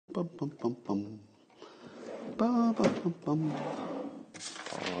Bum, bum, bum, bum. Bum, bum, bum, bum. Bum,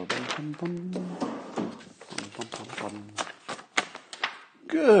 bum, bum, bum. Bum, bum, bum.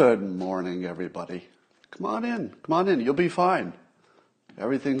 Good morning, everybody. Come on in. Come on in. You'll be fine.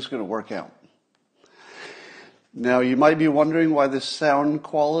 Everything's going to work out. Now, you might be wondering why the sound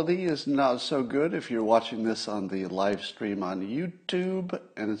quality is not so good if you're watching this on the live stream on YouTube,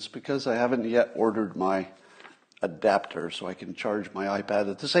 and it's because I haven't yet ordered my adapter so I can charge my iPad.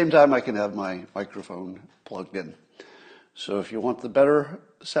 At the same time, I can have my microphone plugged in. So if you want the better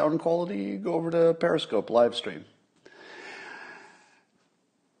sound quality, go over to Periscope live stream.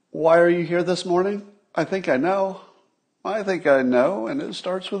 Why are you here this morning? I think I know. And it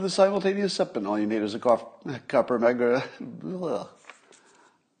starts with a simultaneous sip, and all you need is a copper mega.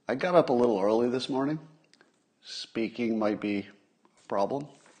 I got up a little early this morning. Speaking might be a problem.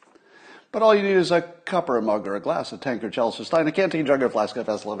 But all you need is a cup or a mug or a glass, a tankard, chalice, a stein, a canteen, jug, or flask, a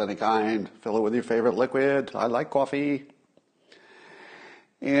vessel of any kind. Fill it with your favorite liquid. I like coffee.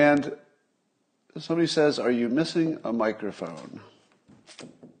 And somebody says, are you missing a microphone?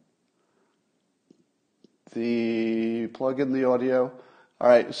 Plug in the audio. All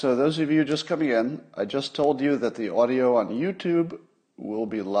right, so those of you just coming in, I just told you that the audio on YouTube will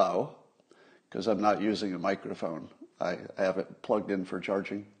be low because I'm not using a microphone. I have it plugged in for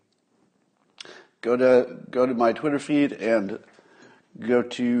charging. Go to my Twitter feed and go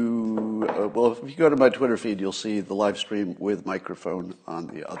to, if you go to my Twitter feed, you'll see the live stream with microphone on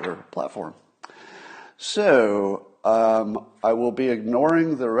the other platform. So I will be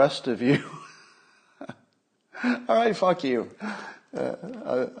ignoring the rest of you. All right, fuck you.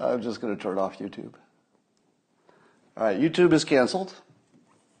 I'm just going to turn off YouTube. All right, YouTube is canceled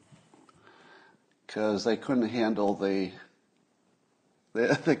because they couldn't handle the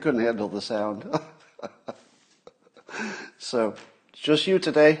sound. So just you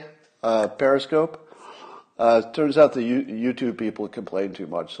today, Periscope. Turns out the YouTube people complain too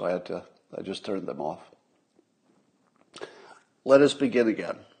much, so I just turned them off. Let us begin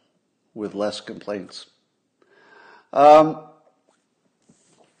again with less complaints.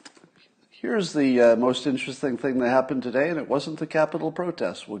 Here's the most interesting thing that happened today, and it wasn't the Capitol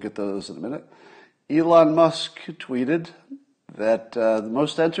protests. We'll get to those in a minute. Elon Musk tweeted that the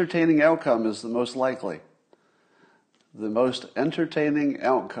most entertaining outcome is the most likely. The most entertaining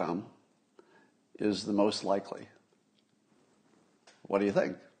outcome is the most likely. What do you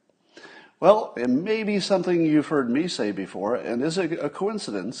think? Well, it may be something you've heard me say before, and is it a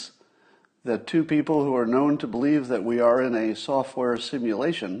coincidence that two people who are known to believe that we are in a software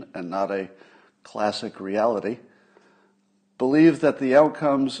simulation and not a classic reality believe that the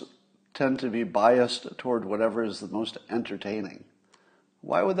outcomes tend to be biased toward whatever is the most entertaining?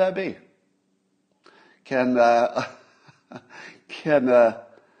 Why would that be? Can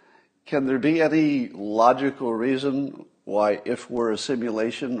there be any logical reason why, if we're a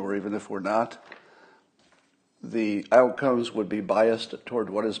simulation, or even if we're not, the outcomes would be biased toward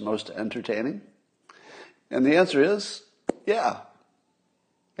what is most entertaining? And the answer is, yeah.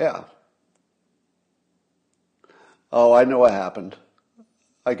 Oh, I know what happened.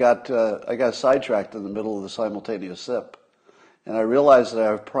 I got sidetracked in the middle of the simultaneous sip, and I realized that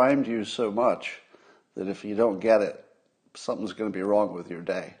I've primed you so much that if you don't get it, something's going to be wrong with your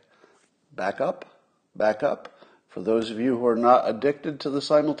day. Back up. For those of you who are not addicted to the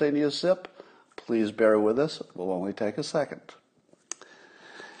simultaneous sip, please bear with us. It will only take a second.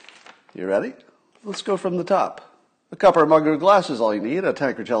 You ready? Let's go from the top. A cup or a mug or a glass is all you need. A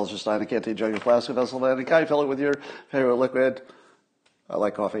tankard, chalice, or stein, a canteen, jug, or flask, a vessel of any kind. Fill it with your favorite liquid. I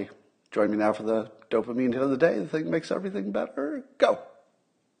like coffee. Join me now for the dopamine hit of the day. The thing that makes everything better. Go.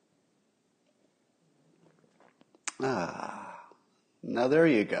 Now there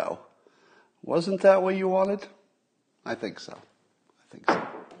you go. Wasn't that what you wanted? I think so. All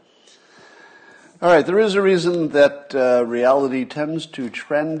right, there is a reason that reality tends to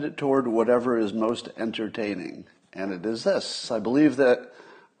trend toward whatever is most entertaining, and it is this. I believe that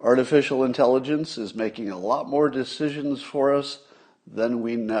artificial intelligence is making a lot more decisions for us than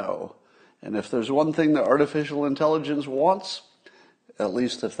we know. And if there's one thing that artificial intelligence wants, at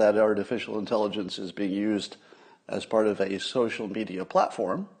least if that artificial intelligence is being used as part of a social media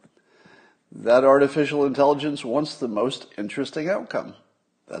platform, that artificial intelligence wants the most interesting outcome.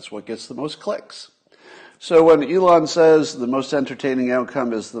 That's what gets the most clicks. So when Elon says the most entertaining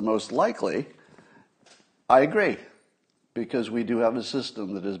outcome is the most likely, I agree, because we do have a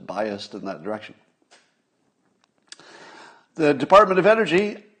system that is biased in that direction. The Department of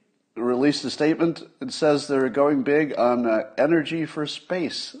Energy released a statement that says they're going big on energy for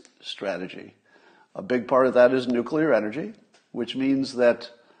space strategy. A big part of that is nuclear energy, which means that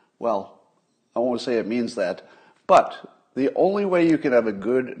Well, I won't say it means that, but the only way you can have a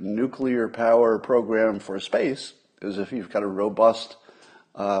good nuclear power program for space is if you've got a robust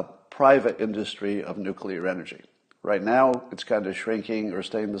private industry of nuclear energy. Right now, it's kind of shrinking or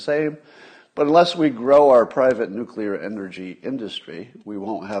staying the same, but unless we grow our private nuclear energy industry, we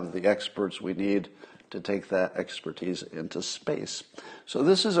won't have the experts we need to take that expertise into space. So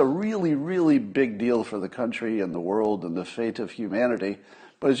this is a really, really big deal for the country and the world and the fate of humanity,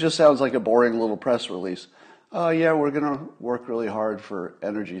 but it just sounds like a boring little press release. Yeah, we're going to work really hard for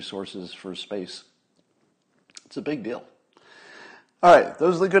energy sources for space. It's a big deal. All right,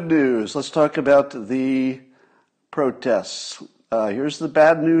 those are the good news. Let's talk about the protests. Here's the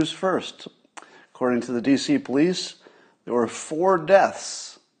bad news first. According to the DC police, there were 4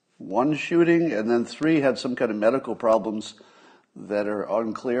 deaths, 1 shooting, and then 3 had some kind of medical problems that are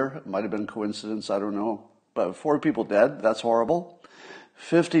unclear. It might have been coincidence, I don't know. But 4 people dead, that's horrible.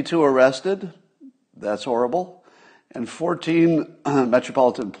 52 arrested, that's horrible. And 14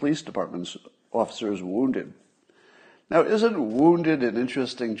 Metropolitan Police Department officers wounded. Now, isn't wounded an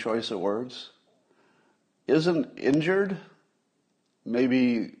interesting choice of words? Isn't injured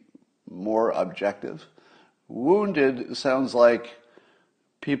maybe more objective? Wounded sounds like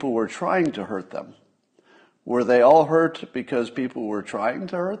people were trying to hurt them. Were they all hurt because people were trying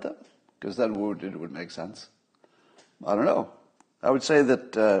to hurt them? Because then wounded would make sense. I don't know. I would say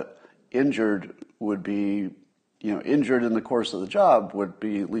that injured would be, injured in the course of the job would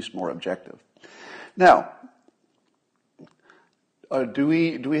be at least more objective. Now, do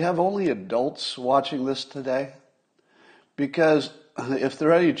we have only adults watching this today? Because if there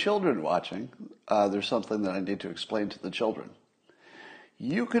are any children watching, there's something that I need to explain to the children.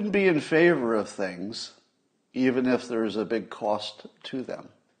 You can be in favor of things even if there's a big cost to them.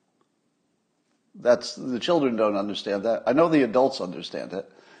 The children don't understand that. I know the adults understand it,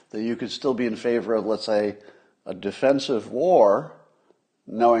 that you could still be in favor of, let's say, a defensive war,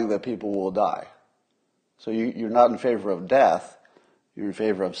 knowing that people will die. So you're not in favor of death, you're in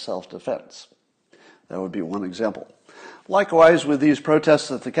favor of self-defense. That would be one example. Likewise, with these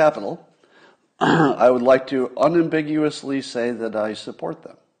protests at the Capitol, I would like to unambiguously say that I support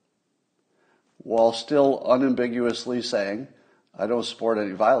them, while still unambiguously saying I don't support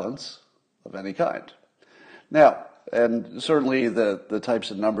any violence of any kind. Now, and certainly the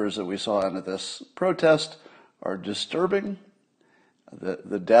types of numbers that we saw in this protest are disturbing.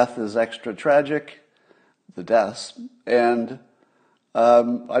 The death is extra tragic, the deaths, and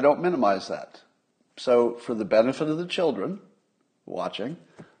I don't minimize that. So for the benefit of the children watching,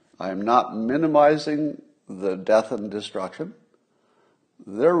 I am not minimizing the death and destruction.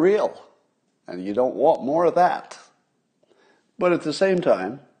 They're real, and you don't want more of that. But at the same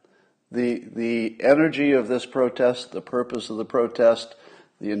time, the energy of this protest, the purpose of the protest,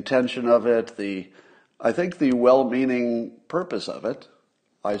 the intention of it, I think the well-meaning purpose of it,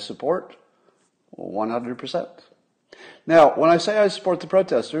 I support 100%. Now, when I say I support the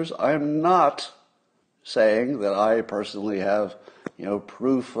protesters, I am not saying that I personally have,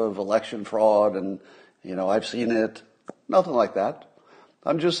 proof of election fraud and, I've seen it. Nothing like that.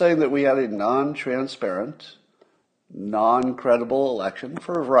 I'm just saying that we had a non-transparent, non-credible election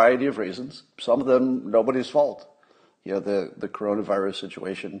for a variety of reasons. Some of them, nobody's fault. The coronavirus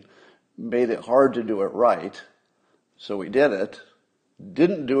situation made it hard to do it right. So we did it.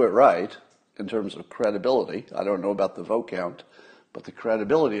 Didn't do it right in terms of credibility. I don't know about the vote count, but the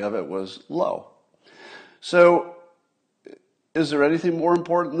credibility of it was low. So is there anything more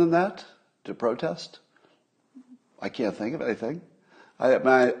important than that, to protest? I can't think of anything.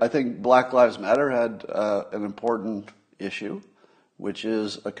 I think Black Lives Matter had an important issue, which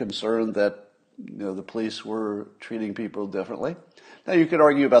is a concern that the police were treating people differently. Now you could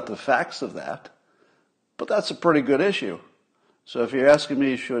argue about the facts of that, but that's a pretty good issue. So if you're asking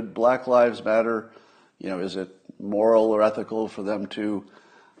me, should Black Lives Matter, is it moral or ethical for them to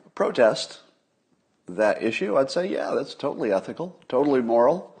protest that issue? I'd say, yeah, that's totally ethical, totally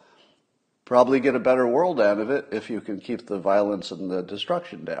moral. Probably get a better world out of it if you can keep the violence and the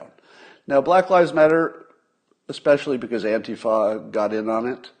destruction down. Now, Black Lives Matter, especially because Antifa got in on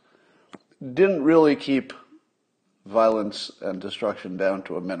it, didn't really keep violence and destruction down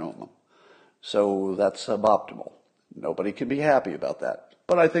to a minimum. So that's suboptimal. Nobody can be happy about that.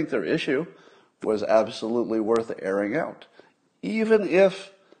 But I think their issue was absolutely worth airing out, even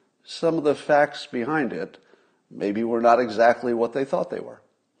if some of the facts behind it maybe were not exactly what they thought they were.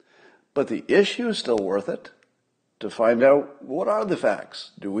 But the issue is still worth it to find out, what are the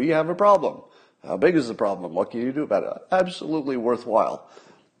facts? Do we have a problem? How big is the problem? What can you do about it? Absolutely worthwhile.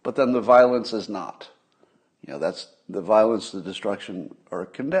 But then the violence is not. That's the violence, the destruction are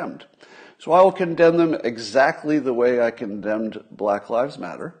condemned. So I will condemn them exactly the way I condemned Black Lives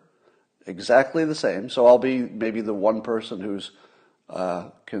Matter, exactly the same. So I'll be maybe the one person who's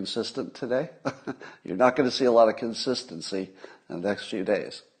consistent today. You're not going to see a lot of consistency in the next few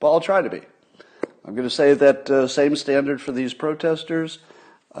days, but I'll try to be. I'm going to say that same standard for these protesters.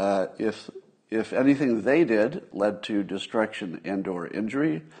 If anything they did led to destruction and/or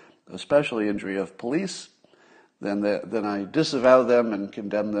injury, especially injury of police, then I disavow them and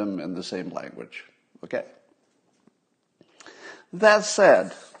condemn them in the same language. Okay. That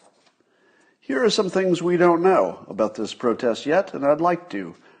said, here are some things we don't know about this protest yet, and I'd like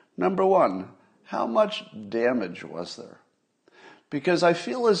to. Number one, how much damage was there? Because I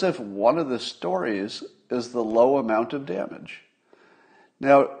feel as if one of the stories is the low amount of damage.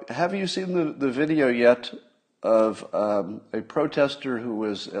 Now, have you seen the video yet of a protester who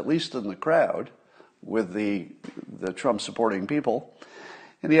was at least in the crowd with the Trump-supporting people,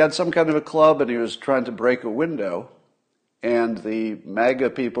 and he had some kind of a club and he was trying to break a window, and the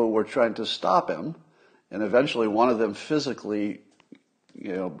MAGA people were trying to stop him, and eventually one of them physically,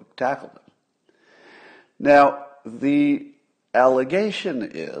 tackled him. Now, the allegation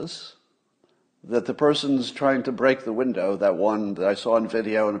is that the person's trying to break the window, that one that I saw in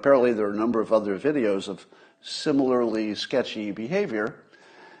video, and apparently there are a number of other videos of similarly sketchy behavior,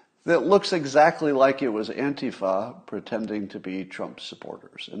 that looks exactly like it was Antifa pretending to be Trump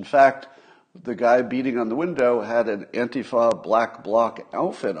supporters. In fact, the guy beating on the window had an Antifa black bloc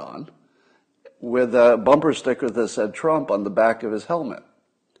outfit on with a bumper sticker that said Trump on the back of his helmet.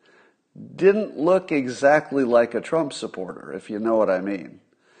 Didn't look exactly like a Trump supporter, if you know what I mean.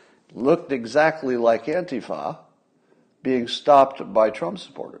 Looked exactly like Antifa being stopped by Trump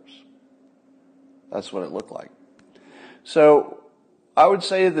supporters. That's what it looked like. So I would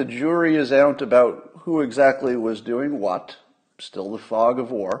say the jury is out about who exactly was doing what. Still the fog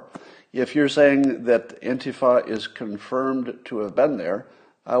of war. If you're saying that Antifa is confirmed to have been there,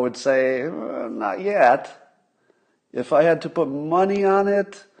 I would say not yet. If I had to put money on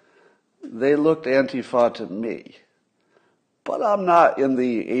it, they looked Antifa to me. But I'm not in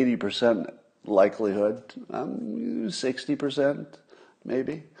the 80% likelihood. I'm 60%,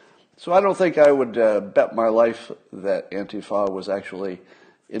 maybe. So I don't think I would bet my life that Antifa was actually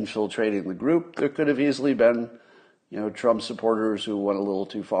infiltrating the group. There could have easily been, Trump supporters who went a little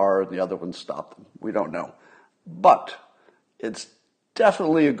too far and the other ones stopped them. We don't know. But it's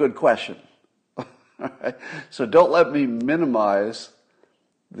definitely a good question. So don't let me minimize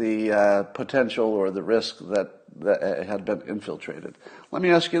the potential or the risk that had been infiltrated. Let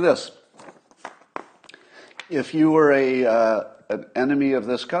me ask you this. If you were an enemy of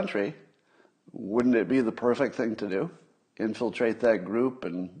this country, wouldn't it be the perfect thing to do? Infiltrate that group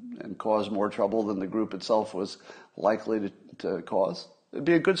and cause more trouble than the group itself was likely to cause? It'd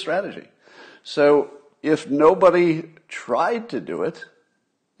be a good strategy. So if nobody tried to do it,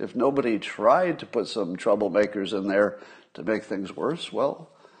 if nobody tried to put some troublemakers in there to make things worse,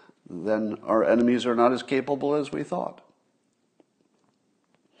 well, then our enemies are not as capable as we thought.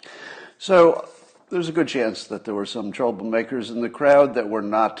 So there's a good chance that there were some troublemakers in the crowd that were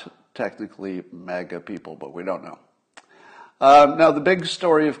not technically MAGA people, but we don't know. Now, the big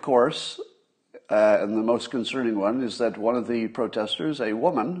story, of course, and the most concerning one, is that one of the protesters, a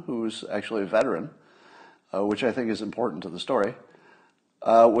woman who's actually a veteran, which I think is important to the story,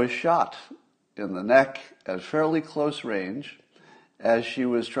 was shot in the neck at fairly close range as she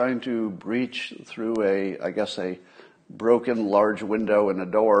was trying to breach through a broken large window in a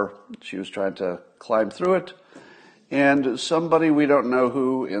door. She was trying to climb through it. And somebody, we don't know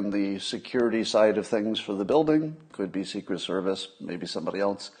who, in the security side of things for the building, could be Secret Service, maybe somebody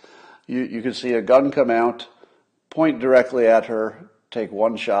else, you could see a gun come out, point directly at her, take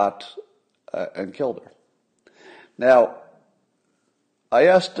one shot, and killed her. Now, I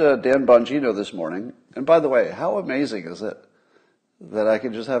asked Dan Bongino this morning, and by the way, how amazing is it that I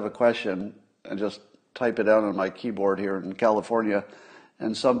can just have a question and just type it out on my keyboard here in California,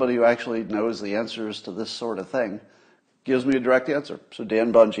 and somebody who actually knows the answers to this sort of thing gives me a direct answer. So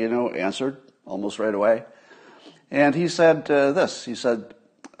Dan Bongino answered almost right away. And he said this. He said,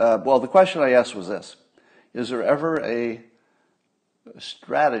 the question I asked was this. Is there ever a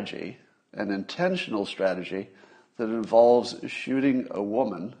strategy, an intentional strategy, that involves shooting a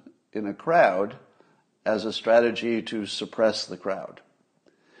woman in a crowd as a strategy to suppress the crowd?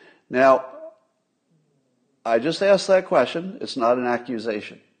 Now, I just asked that question. It's not an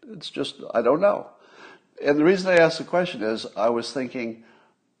accusation. It's just, I don't know. And the reason I asked the question is I was thinking,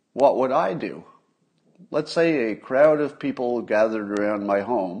 what would I do? Let's say a crowd of people gathered around my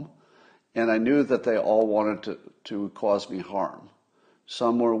home, and I knew that they all wanted to cause me harm.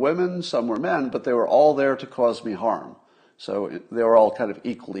 Some were women, some were men, but they were all there to cause me harm. So they were all kind of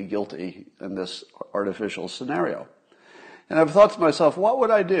equally guilty in this artificial scenario. And I've thought to myself, what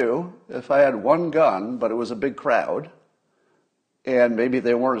would I do if I had one gun, but it was a big crowd, and maybe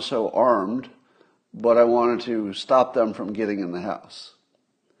they weren't so armed, but I wanted to stop them from getting in the house?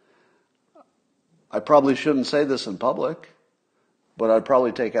 I probably shouldn't say this in public, but I'd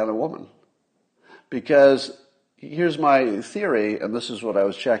probably take out a woman. Because here's my theory, and this is what I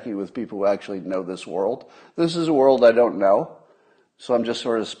was checking with people who actually know this world. This is a world I don't know, so I'm just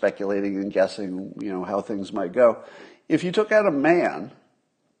sort of speculating and guessing, how things might go. If you took out a man,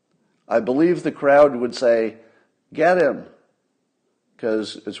 I believe the crowd would say, get him,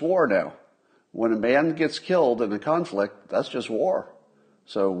 because it's war now. When a man gets killed in a conflict, that's just war.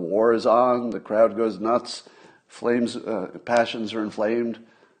 So war is on, the crowd goes nuts, passions are inflamed,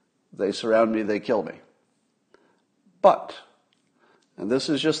 they surround me, they kill me. But, and this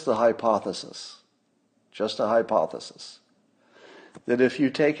is just the hypothesis, just a hypothesis, that if you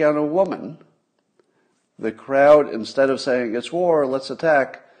take out a woman, the crowd, instead of saying it's war, let's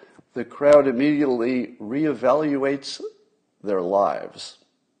attack, the crowd immediately reevaluates their lives.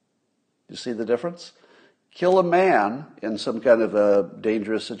 You see the difference? Kill a man in some kind of a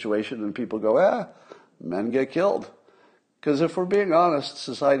dangerous situation and people go, men get killed. Because if we're being honest,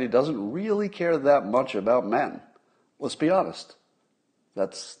 society doesn't really care that much about men. Let's be honest.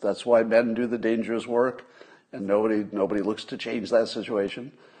 That's why men do the dangerous work, and nobody looks to change that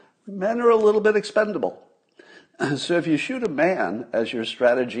situation. Men are a little bit expendable. So if you shoot a man as your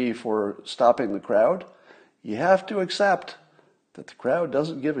strategy for stopping the crowd, you have to accept that the crowd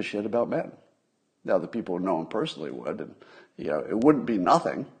doesn't give a shit about men. Now, the people who know him personally would, and it wouldn't be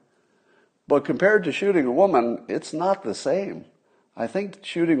nothing. But compared to shooting a woman, it's not the same. I think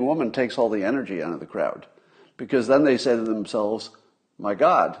shooting a woman takes all the energy out of the crowd, because then they say to themselves, my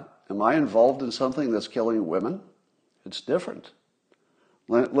God, am I involved in something that's killing women? It's different.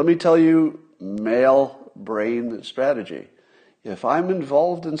 Let me tell you male brain strategy. If I'm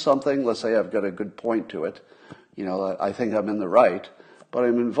involved in something, let's say I've got a good point to it, I think I'm in the right, but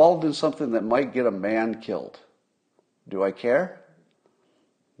I'm involved in something that might get a man killed. Do I care?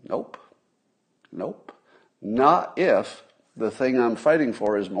 Nope. Not if the thing I'm fighting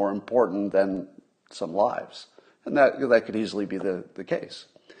for is more important than some lives. And that could easily be the case.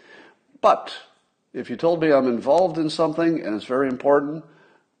 But if you told me I'm involved in something and it's very important,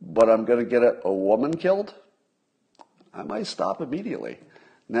 but I'm going to get a woman killed, I might stop immediately.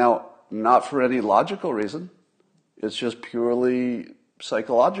 Now, not for any logical reason. It's just purely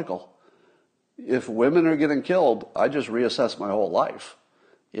psychological. If women are getting killed, I just reassess my whole life.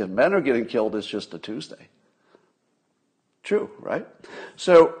 If men are getting killed, it's just a Tuesday. True, right?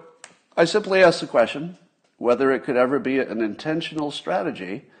 So I simply asked the question whether it could ever be an intentional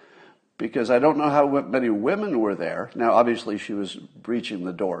strategy, because I don't know how many women were there. Now, obviously, she was breaching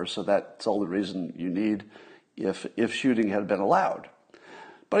the door, so that's all the reason you need if shooting had been allowed.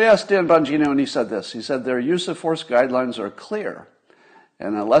 But I asked Dan Bongino, and he said this. He said their use of force guidelines are clear,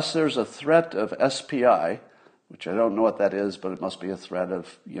 and unless there's a threat of SPI, which I don't know what that is, but it must be a threat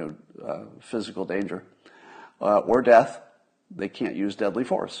of physical danger or death, they can't use deadly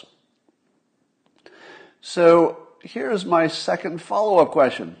force. So here's my second follow-up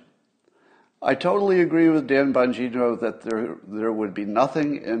question. I totally agree with Dan Bongino that there would be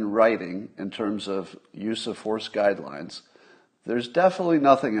nothing in writing in terms of use of force guidelines. There's definitely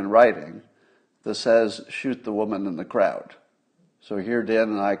nothing in writing that says shoot the woman in the crowd. So here Dan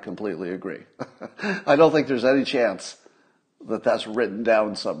and I completely agree. I don't think there's any chance that that's written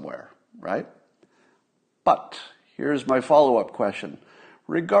down somewhere, right? But here's my follow-up question.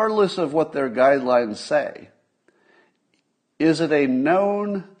 Regardless of what their guidelines say, is it a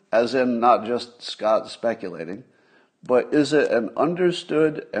known, as in not just Scott speculating, but is it an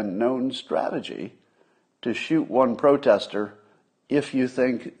understood and known strategy to shoot one protester if you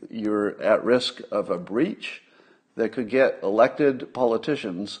think you're at risk of a breach that could get elected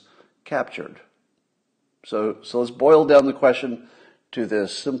politicians captured? So let's boil down the question to the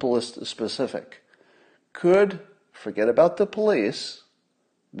simplest specific. Forget about the police.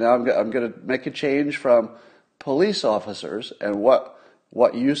 Now I'm going to make a change from police officers and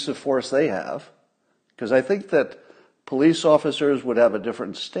what use of force they have, because I think that police officers would have a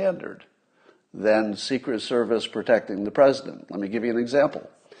different standard than Secret Service protecting the president. Let me give you an example.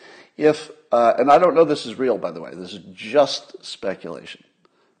 And I don't know this is real, by the way. This is just speculation.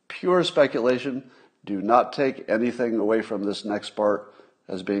 Pure speculation. Do not take anything away from this next part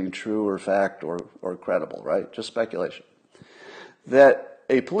as being true or fact or credible, right? Just speculation. That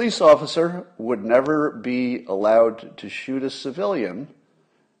A police officer would never be allowed to shoot a civilian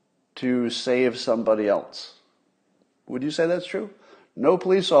to save somebody else. Would you say that's true? No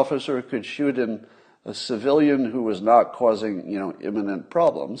police officer could shoot a civilian who was not causing, imminent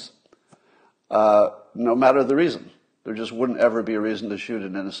problems, no matter the reason. There just wouldn't ever be a reason to shoot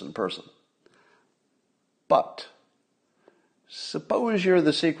an innocent person. But suppose you're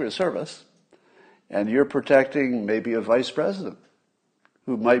the Secret Service and you're protecting maybe a vice president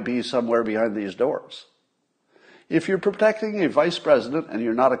who might be somewhere behind these doors. If you're protecting a vice president and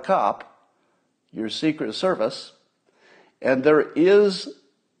you're not a cop, you're Secret Service, and there is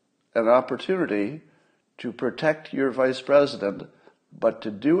an opportunity to protect your vice president, but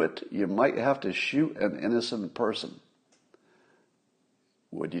to do it, you might have to shoot an innocent person.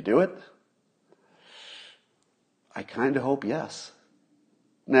 Would you do it? I kind of hope yes.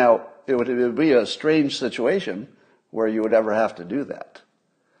 Now, it would be a strange situation where you would ever have to do that.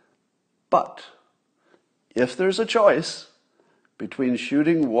 But if there's a choice between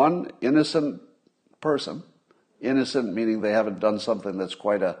shooting one innocent person, innocent meaning they haven't done something that's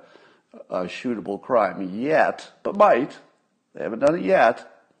quite a shootable crime yet, but might, they haven't done it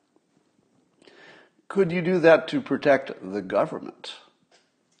yet, could you do that to protect the government?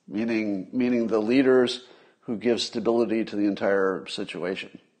 Meaning the leaders who give stability to the entire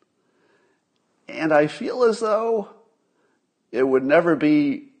situation. And I feel as though it would never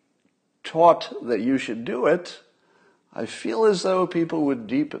be taught that you should do it. I feel as though people with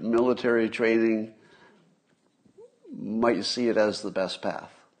deep military training might see it as the best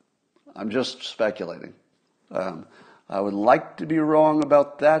path. I'm just speculating. I would like to be wrong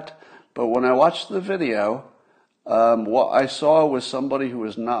about that, but when I watched the video, what I saw was somebody who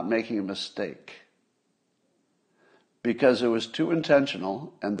was not making a mistake, because it was too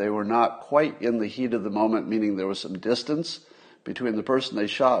intentional and they were not quite in the heat of the moment, meaning there was some distance between the person they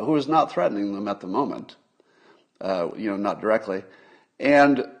shot, who was not threatening them at the moment, not directly.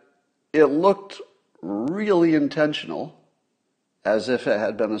 And it looked really intentional, as if it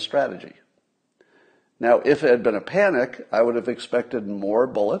had been a strategy. Now, if it had been a panic, I would have expected more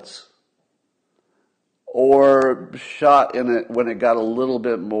bullets or shot in it when it got a little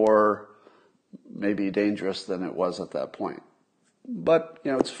bit more maybe dangerous than it was at that point. But,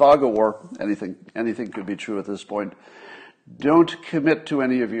 it's fog of war. Anything could be true at this point. Don't commit to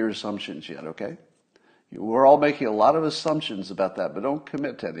any of your assumptions yet, okay? We're all making a lot of assumptions about that, but don't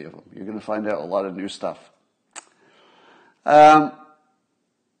commit to any of them. You're going to find out a lot of new stuff.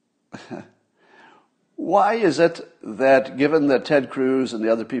 Why is it that, given that Ted Cruz and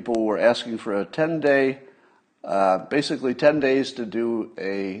the other people were asking for a 10-day, basically 10 days to do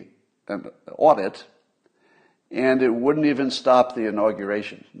an audit, and it wouldn't even stop the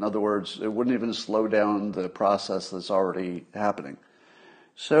inauguration? In other words, it wouldn't even slow down the process that's already happening.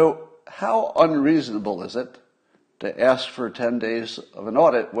 So how unreasonable is it to ask for 10 days of an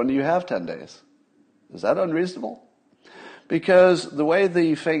audit when you have 10 days? Is that unreasonable? Because the way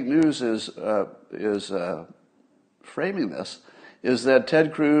the fake news is framing this is that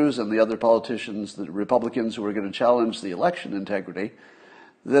Ted Cruz and the other politicians, the Republicans who are going to challenge the election integrity,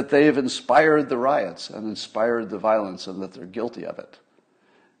 that they've inspired the riots and inspired the violence and that they're guilty of it.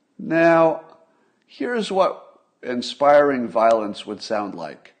 Now, here's what inspiring violence would sound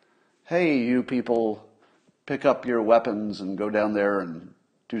like. Hey, you people, pick up your weapons and go down there and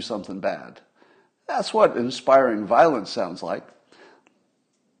do something bad. That's what inspiring violence sounds like.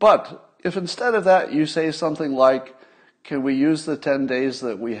 But if instead of that you say something like, can we use the 10 days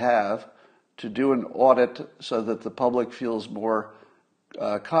that we have to do an audit so that the public feels more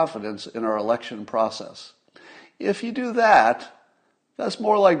confidence in our election process? If you do that, that's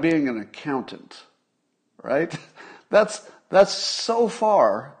more like being an accountant, right? That's so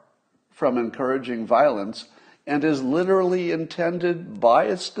far from encouraging violence and is literally intended by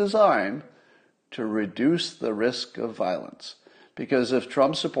its design to reduce the risk of violence. Because if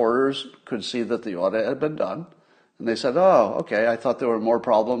Trump supporters could see that the audit had been done, and they said, oh, okay, I thought there were more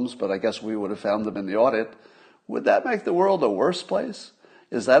problems, but I guess we would have found them in the audit, would that make the world a worse place?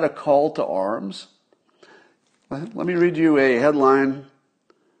 Is that a call to arms? Let me read you a headline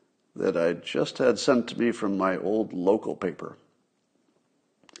that I just had sent to me from my old local paper,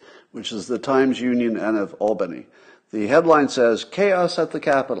 which is the Times-Union of Albany. The headline says, Chaos at the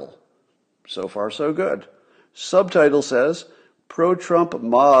Capitol. So far, so good. Subtitle says, Pro-Trump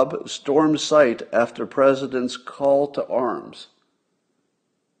mob storms site after president's call to arms.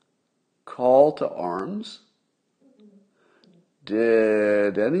 Call to arms?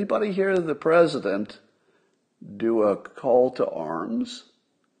 Did anybody hear the president do a call to arms?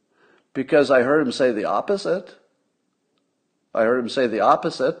 Because I heard him say the opposite. I heard him say the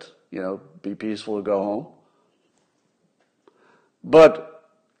opposite, be peaceful and go home. But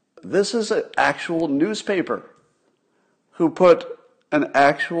this is an actual newspaper who put an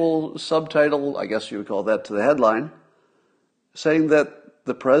actual subtitle, I guess you would call that, to the headline, saying that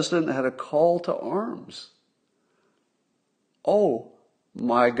the president had a call to arms. Oh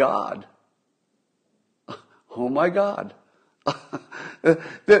my God. Oh my God.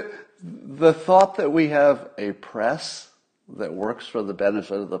 The thought that we have a press that works for the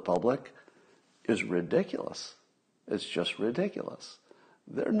benefit of the public is ridiculous. It's just ridiculous.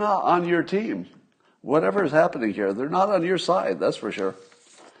 They're not on your team. Whatever is happening here, they're not on your side, that's for sure.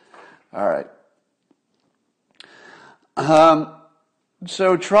 All right.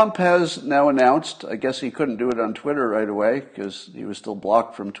 So Trump has now announced, I guess he couldn't do it on Twitter right away because he was still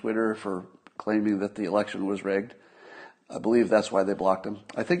blocked from Twitter for claiming that the election was rigged. I believe that's why they blocked him.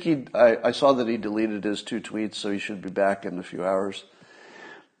 I think I saw that he deleted his 2 tweets, so he should be back in a few hours.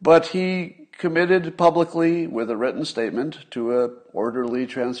 But he committed publicly with a written statement to an orderly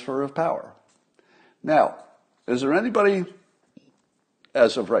transfer of power. Now, is there anybody,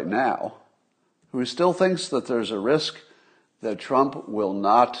 as of right now, who still thinks that there's a risk that Trump will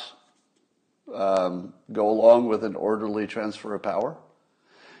not go along with an orderly transfer of power?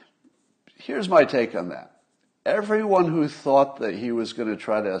 Here's my take on that. Everyone who thought that he was going to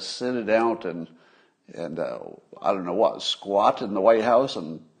try to sit it out and I don't know what, squat in the White House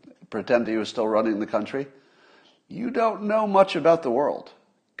and pretend he was still running the country, you don't know much about the world,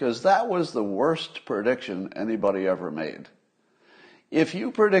 because that was the worst prediction anybody ever made. If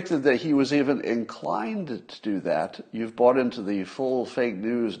you predicted that he was even inclined to do that, you've bought into the full fake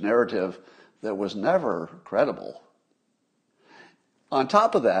news narrative that was never credible. On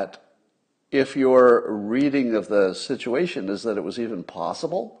top of that, if your reading of the situation is that it was even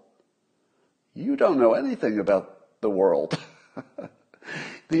possible, you don't know anything about the world.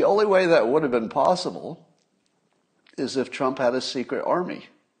 The only way that would have been possible is if Trump had a secret army.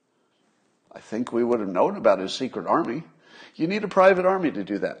 I think we would have known about his secret army. You need a private army to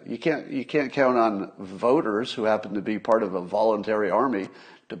do that. You can't count on voters who happen to be part of a voluntary army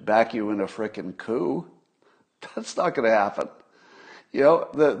to back you in a frickin' coup. That's not going to happen.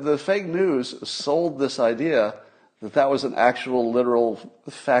 The fake news sold this idea that that was an actual, literal,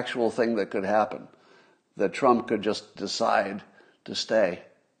 factual thing that could happen, that Trump could just decide to stay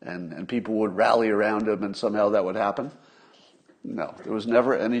and people would rally around him and somehow that would happen. No, there was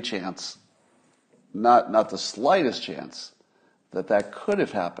never any chance, not the slightest chance, that that could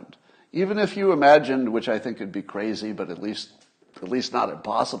have happened. Even if you imagined, which I think would be crazy, but at least not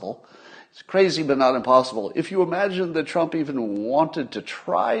impossible. It's crazy but not impossible. If you imagine that Trump even wanted to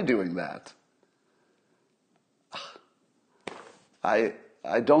try doing that, I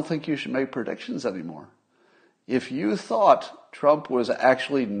don't think you should make predictions anymore. If you thought Trump was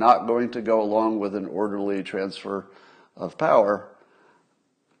actually not going to go along with an orderly transfer of power,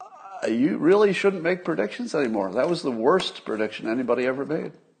 you really shouldn't make predictions anymore. That was the worst prediction anybody ever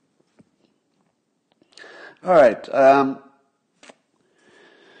made. All right.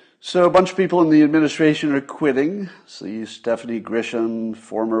 So a bunch of people in the administration are quitting. See Stephanie Grisham,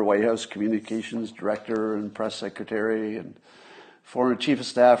 former White House communications director and press secretary, and former chief of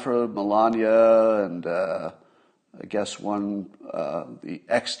staff for Melania, and I guess the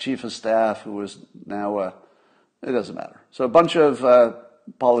ex-chief of staff who is now, it doesn't matter. So a bunch of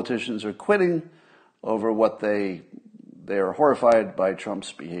politicians are quitting over what they are horrified by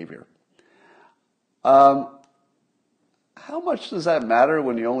Trump's behavior. How much does that matter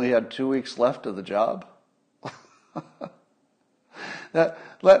when you only had 2 weeks left of the job?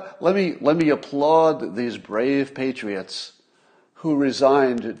 Let me applaud these brave patriots who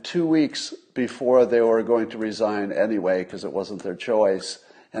resigned 2 weeks before they were going to resign anyway because it wasn't their choice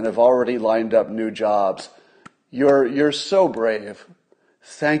and have already lined up new jobs. You're so brave.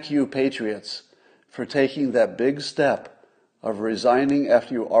 Thank you, patriots, for taking that big step of resigning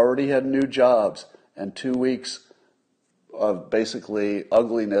after you already had new jobs and 2 weeks of basically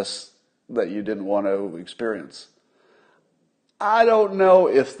ugliness that you didn't want to experience. I don't know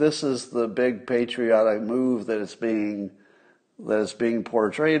if this is the big patriotic move that it's being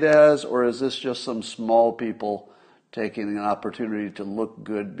portrayed as, or is this just some small people taking an opportunity to look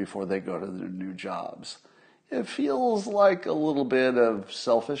good before they go to their new jobs? It feels like a little bit of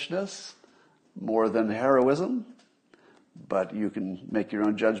selfishness more than heroism, but you can make your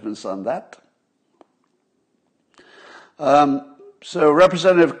own judgments on that. So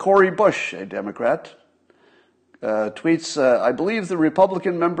Representative Cori Bush, a Democrat, tweets, I believe the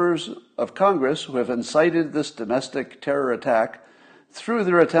Republican members of Congress who have incited this domestic terror attack through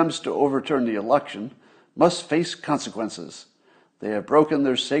their attempts to overturn the election must face consequences. They have broken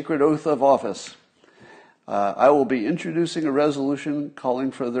their sacred oath of office. I will be introducing a resolution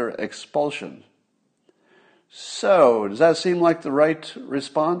calling for their expulsion. So, does that seem like the right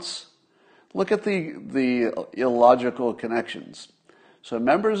response? Look at the illogical connections. So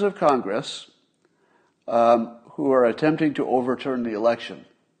members of Congress who are attempting to overturn the election,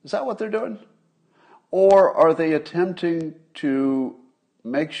 is that what they're doing? Or are they attempting to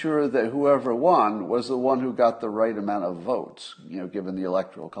make sure that whoever won was the one who got the right amount of votes, given the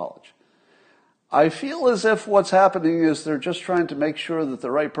Electoral College? I feel as if what's happening is they're just trying to make sure that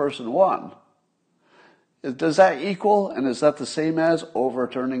the right person won. Does that equal, and is that the same as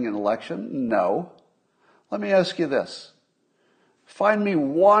overturning an election? No. Let me ask you this. Find me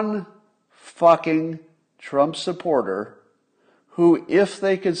one fucking Trump supporter who, if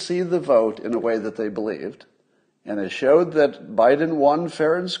they could see the vote in a way that they believed, and it showed that Biden won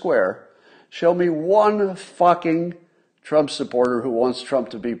fair and square, show me one fucking Trump supporter who wants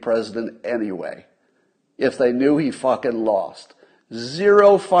Trump to be president anyway, if they knew he fucking lost.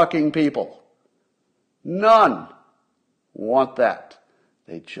 Zero fucking people. None want that.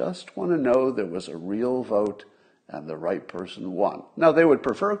 They just want to know there was a real vote and the right person won. Now, they would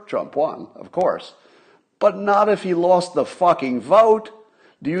prefer Trump won, of course, but not if he lost the fucking vote.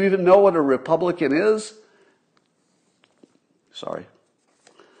 Do you even know what a Republican is? Sorry.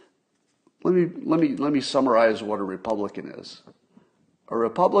 Let me summarize what a Republican is. A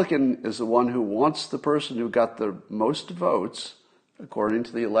Republican is the one who wants the person who got the most votes, according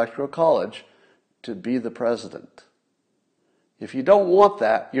to the Electoral College, to be the president. If you don't want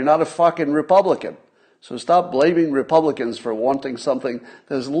that, you're not a fucking Republican. So stop blaming Republicans for wanting something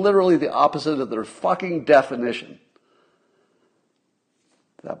that is literally the opposite of their fucking definition.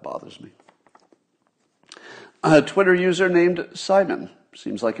 That bothers me. A Twitter user named Simon,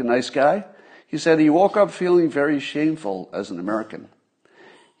 seems like a nice guy. He said he woke up feeling very shameful as an American.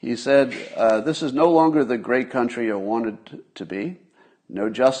 He said, this is no longer the great country I wanted to be. No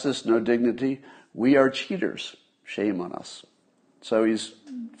justice, no dignity. We are cheaters. Shame on us. So he's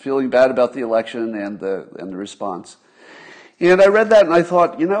feeling bad about the election and the response. And I read that and I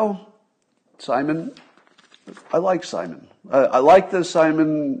thought, Simon, I like Simon. I like that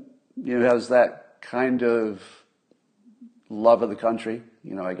Simon, has that kind of love of the country,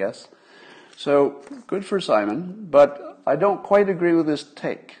 I guess. So good for Simon, but I don't quite agree with his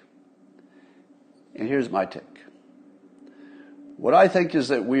take. And here's my take. What I think is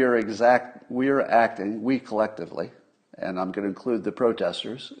that we are acting, we collectively, and I'm going to include the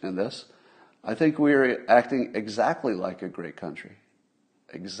protesters in this, I think we are acting exactly like a great country.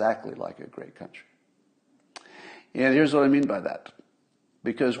 Exactly like a great country. And here's what I mean by that.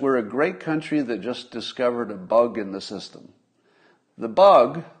 Because we're a great country that just discovered a bug in the system. The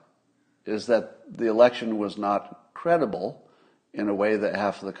bug is that the election was not credible in a way that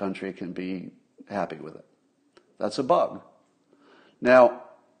half of the country can be happy with it. That's a bug. Now,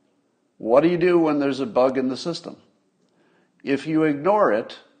 what do you do when there's a bug in the system? If you ignore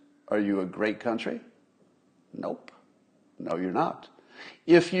it, are you a great country? Nope. No, you're not.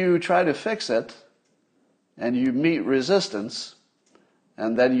 If you try to fix it and you meet resistance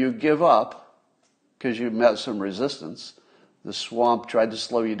and then you give up because you met some resistance, the swamp tried to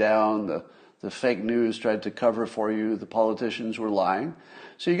slow you down, the fake news tried to cover for you, the politicians were lying.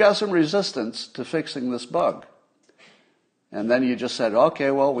 So you got some resistance to fixing this bug. And then you just said,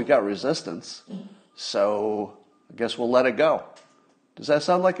 okay, well, we got resistance, so I guess we'll let it go. Does that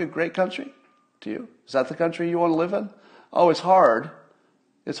sound like a great country to you? Is that the country you want to live in? Oh, it's hard.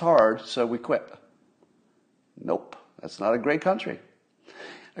 It's hard, so we quit. Nope, that's not a great country.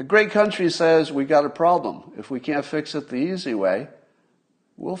 A great country says we got a problem. If we can't fix it the easy way,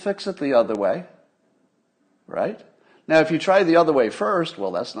 we'll fix it the other way, right? Now, if you try the other way first,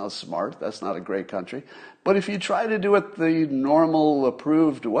 well, that's not smart. That's not a great country. But if you try to do it the normal,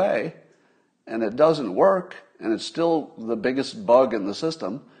 approved way, and it doesn't work, and it's still the biggest bug in the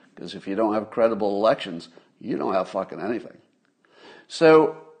system, because if you don't have credible elections, you don't have fucking anything.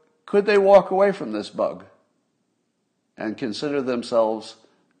 So, could they walk away from this bug and consider themselves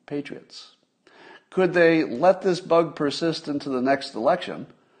patriots? Could they let this bug persist into the next election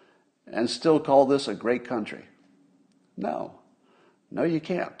and still call this a great country? No. No, you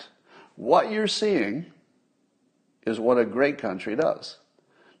can't. What you're seeing is what a great country does.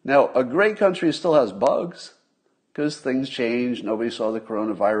 Now, a great country still has bugs because things change. Nobody saw the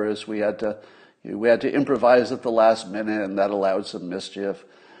coronavirus. We had to improvise at the last minute, and that allowed some mischief.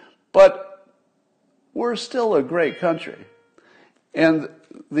 But we're still a great country. And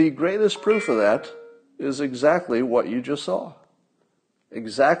the greatest proof of that is exactly what you just saw.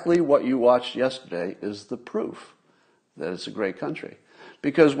 Exactly what you watched yesterday is the proof that it's a great country.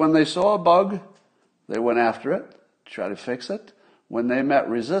 Because when they saw a bug, they went after it, tried to fix it. When they met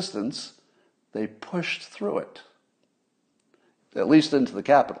resistance, they pushed through it, at least into the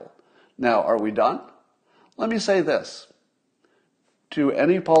Capitol. Now, are we done? Let me say this to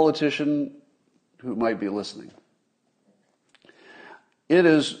any politician who might be listening. It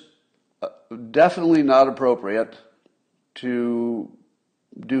is definitely not appropriate to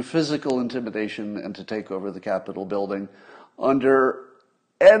do physical intimidation and to take over the Capitol building under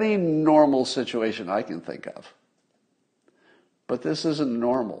any normal situation I can think of. But this isn't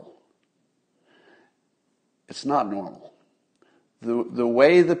normal. It's not normal. The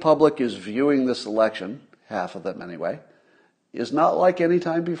way the public is viewing this election, half of them anyway, is not like any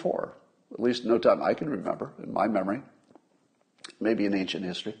time before. At least no time I can remember in my memory. Maybe in ancient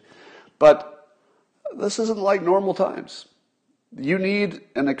history. But this isn't like normal times. You need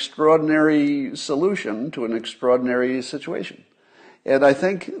an extraordinary solution to an extraordinary situation. And I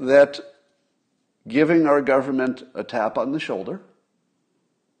think that giving our government a tap on the shoulder,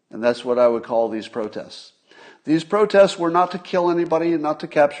 and that's what I would call these protests. These protests were not to kill anybody, not to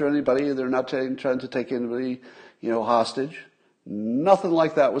capture anybody. They're not trying to take anybody, hostage. Nothing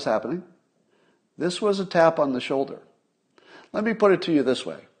like that was happening. This was a tap on the shoulder. Let me put it to you this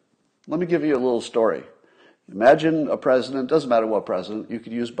way. Let me give you a little story. Imagine a president, doesn't matter what president, you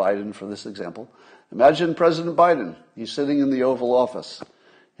could use Biden for this example. Imagine President Biden. He's sitting in the Oval Office,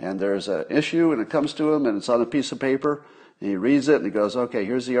 and there's an issue, and it comes to him, and it's on a piece of paper, and he reads it, and he goes, okay,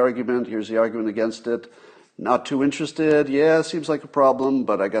 here's the argument against it. Not too interested. Yeah, seems like a problem,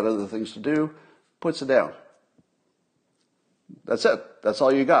 but I got other things to do. Puts it down. That's it. That's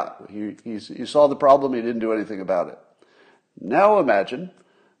all you got. He saw the problem. He didn't do anything about it. Now imagine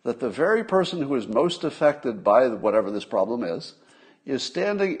that the very person who is most affected by whatever this problem is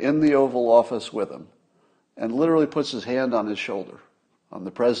standing in the Oval Office with him and literally puts his hand on his shoulder, on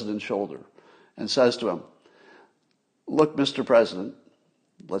the president's shoulder, and says to him, look, Mr. President,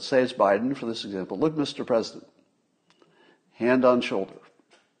 let's say it's Biden for this example. Look, Mr. President, hand on shoulder.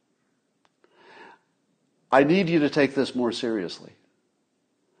 I need you to take this more seriously.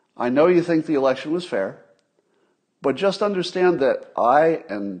 I know you think the election was fair, but just understand that I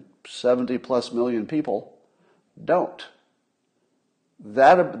and 70 plus million people don't.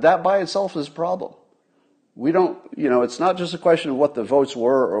 That by itself is a problem. We don't, it's not just a question of what the votes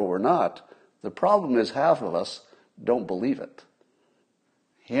were or were not. The problem is half of us don't believe it.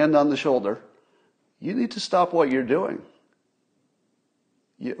 Hand on the shoulder, you need to stop what you're doing.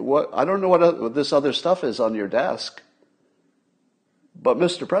 I don't know what this other stuff is on your desk, but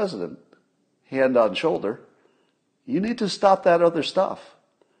Mr. President, hand on shoulder, you need to stop that other stuff.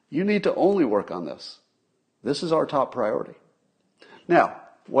 You need to only work on this. This is our top priority. Now,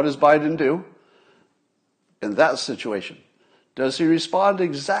 what does Biden do in that situation? Does he respond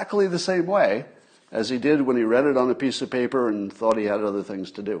exactly the same way as he did when he read it on a piece of paper and thought he had other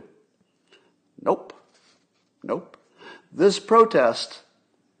things to do? Nope. This protest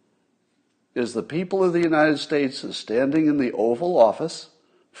is the people of the United States standing in the Oval Office,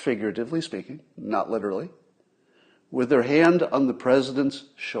 figuratively speaking, not literally, with their hand on the president's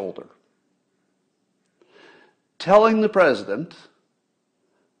shoulder, telling the president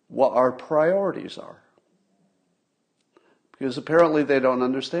what our priorities are. Because apparently they don't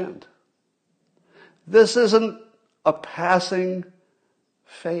understand. This isn't a passing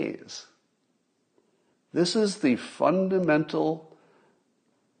phase. This is the fundamental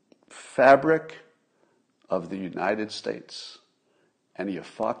fabric of the United States. And you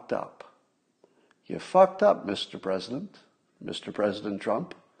fucked up. You fucked up, Mr. President, Mr. President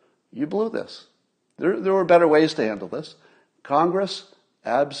Trump. You blew this. There were better ways to handle this. Congress,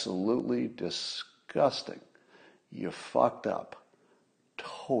 absolutely disgusting. You fucked up.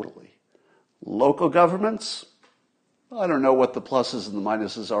 Totally. Local governments, I don't know what the pluses and the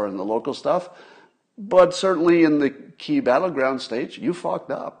minuses are in the local stuff, but certainly in the key battleground states, you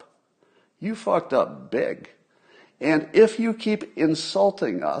fucked up. You fucked up big. And if you keep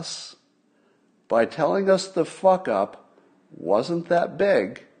insulting us by telling us the fuck up wasn't that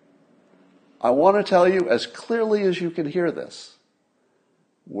big, I want to tell you as clearly as you can hear this,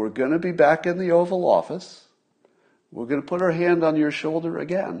 we're going to be back in the Oval Office. We're going to put our hand on your shoulder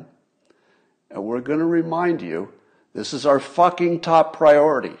again. And we're going to remind you, this is our fucking top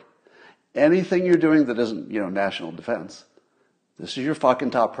priority. Anything you're doing that isn't, national defense, this is your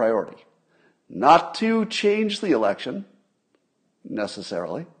fucking top priority. Not to change the election,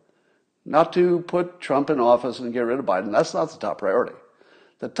 necessarily. Not to put Trump in office and get rid of Biden. That's not the top priority.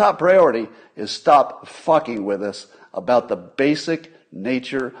 The top priority is stop fucking with us about the basic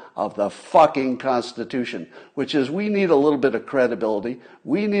nature of the fucking Constitution, which is we need a little bit of credibility.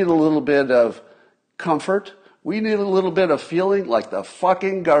 We need a little bit of comfort. We need a little bit of feeling like the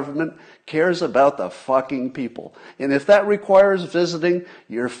fucking government cares about the fucking people. And if that requires visiting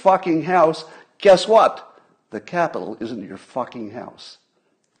your fucking house, guess what? The Capitol isn't your fucking house.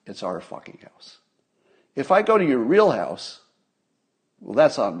 It's our fucking house. If I go to your real house, well,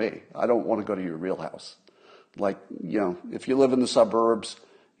 that's on me. I don't want to go to your real house. Like, if you live in the suburbs,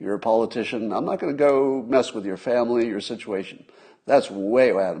 you're a politician, I'm not going to go mess with your family, your situation. That's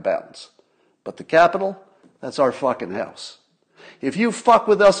way out of bounds. But the Capitol, that's our fucking house. If you fuck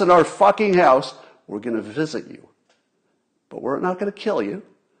with us in our fucking house, we're going to visit you. But we're not going to kill you.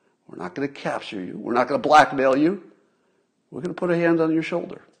 We're not going to capture you. We're not going to blackmail you. We're going to put a hand on your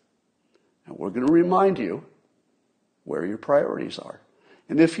shoulder. And we're going to remind you where your priorities are.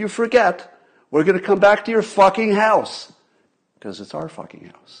 And if you forget, we're going to come back to your fucking house because it's our fucking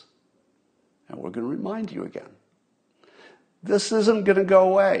house. And we're going to remind you again. This isn't going to go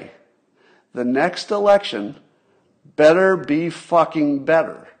away. The next election better be fucking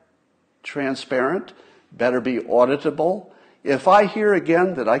better. Transparent, better be auditable. If I hear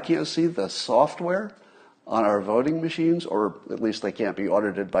again that I can't see the software on our voting machines, or at least they can't be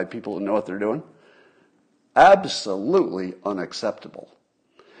audited by people who know what they're doing, absolutely unacceptable.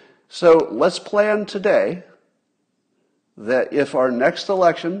 So let's plan today that if our next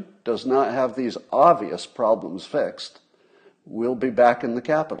election does not have these obvious problems fixed, we'll be back in the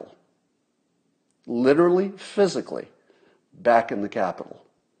Capitol. Literally, physically, back in the Capitol.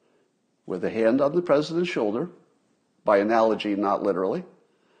 With a hand on the president's shoulder, by analogy, not literally,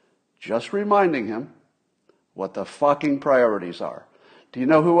 just reminding him what the fucking priorities are. Do you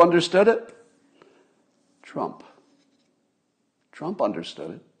know who understood it? Trump. Trump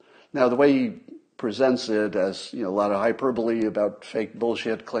understood it. Now, the way he presents it as, a lot of hyperbole about fake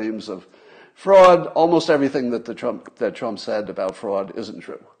bullshit claims of fraud, almost everything that Trump said about fraud isn't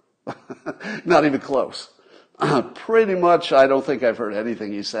true. Not even close. Pretty much, I don't think I've heard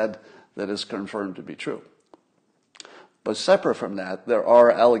anything he said that is confirmed to be true. But separate from that, there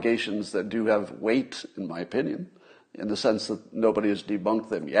are allegations that do have weight, in my opinion, in the sense that nobody has debunked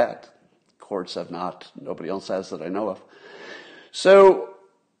them yet. Courts have not. Nobody else has that I know of. So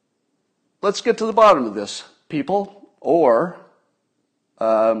let's get to the bottom of this, people, or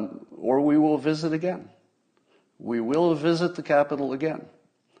we will visit again. We will visit the Capitol again.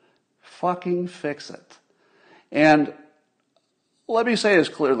 Fucking fix it. And let me say as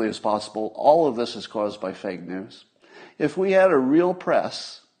clearly as possible, all of this is caused by fake news. If we had a real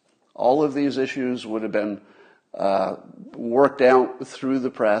press, all of these issues would have been worked out through the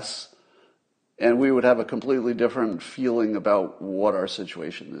press, and we would have a completely different feeling about what our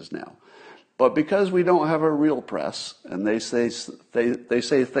situation is now. But because we don't have a real press, and they say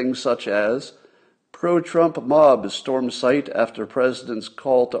things such as, pro-Trump mob stormed site after president's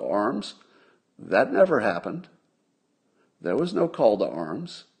call to arms, that never happened. There was no call to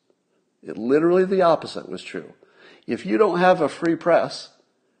arms. Literally the opposite was true. If you don't have a free press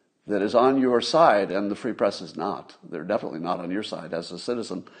that is on your side, and the free press is not, they're definitely not on your side as a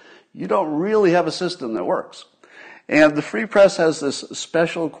citizen, you don't really have a system that works. And the free press has this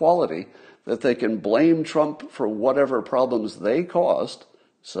special quality that they can blame Trump for whatever problems they caused,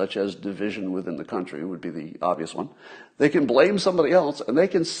 such as division within the country would be the obvious one. They can blame somebody else and they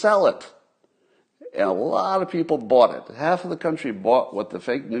can sell it. And a lot of people bought it. Half of the country bought what the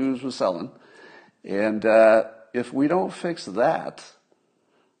fake news was selling. And if we don't fix that,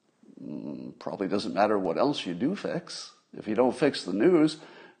 probably doesn't matter what else you do fix. If you don't fix the news,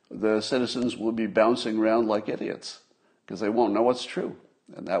 the citizens will be bouncing around like idiots because they won't know what's true.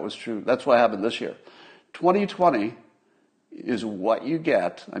 And that was true. That's what happened this year. 2020 is what you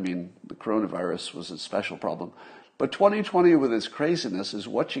get. I mean, the coronavirus was a special problem. But 2020 with its craziness is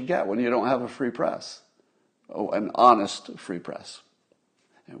what you get when you don't have a free press. Oh, an honest free press.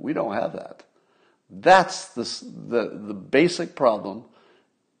 And we don't have that. That's the basic problem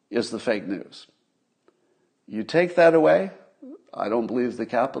is the fake news. You take that away, I don't believe the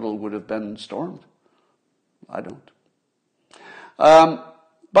Capitol would have been stormed. I don't.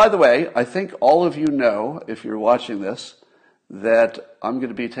 By the way, I think all of you know, if you're watching this, that I'm going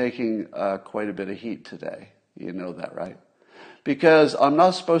to be taking quite a bit of heat today. You know that, right? Because I'm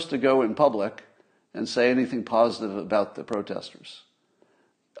not supposed to go in public and say anything positive about the protesters.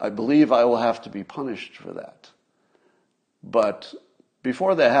 I believe I will have to be punished for that. But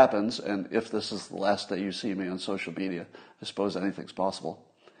before that happens, and if this is the last day you see me on social media, I suppose anything's possible.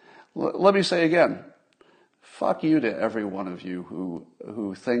 Let me say again, fuck you to every one of you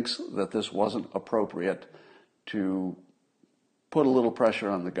who thinks that this wasn't appropriate to put a little pressure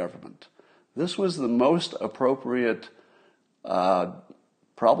on the government. This was the most appropriate,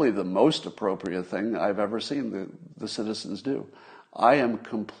 probably the most appropriate thing I've ever seen the citizens do. I am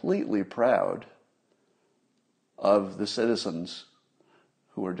completely proud of the citizens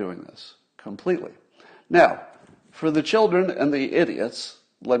who are doing this. Completely. Now, for the children and the idiots,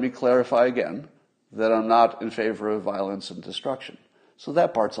 let me clarify again that I'm not in favor of violence and destruction. So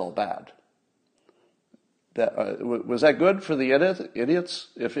that part's all bad. Was that good for the idiots?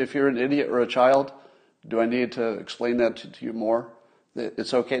 If you're an idiot or a child, do I need to explain that to you more? That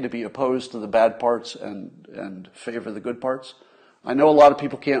it's okay to be opposed to the bad parts and favor the good parts? I know a lot of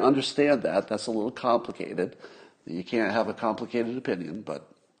people can't understand that. That's a little complicated. You can't have a complicated opinion,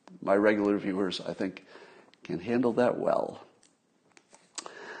 but my regular viewers, I think, can handle that well.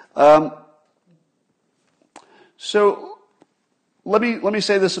 So let me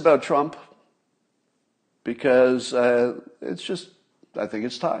say this about Trump, because it's just, I think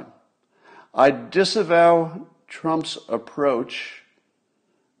it's time. I disavow Trump's approach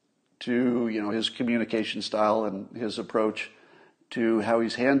to, his communication style and his approach to how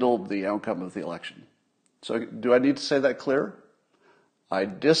he's handled the outcome of the election. So do I need to say that clear? I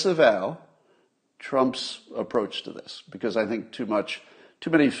disavow Trump's approach to this because I think too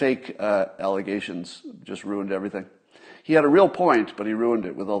many fake allegations just ruined everything. He had a real point, but he ruined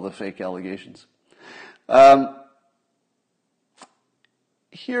it with all the fake allegations.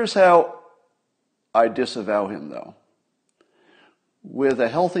 Here's how I disavow him, though, with a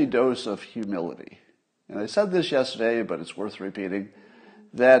healthy dose of humility. And I said this yesterday, but it's worth repeating,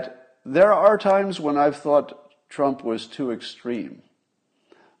 that there are times when I've thought Trump was too extreme,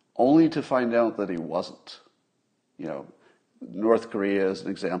 only to find out that he wasn't. North Korea is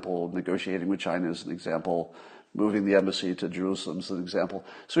an example, negotiating with China is an example, moving the embassy to Jerusalem is an example.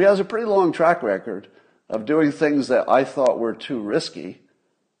 So he has a pretty long track record of doing things that I thought were too risky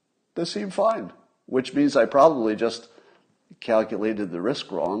that seem fine, which means I probably just calculated the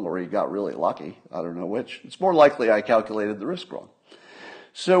risk wrong, or he got really lucky. I don't know which. It's more likely I calculated the risk wrong.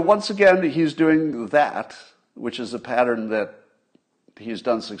 So once again, he's doing that, which is a pattern that he's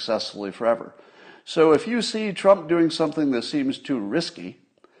done successfully forever. So if you see Trump doing something that seems too risky,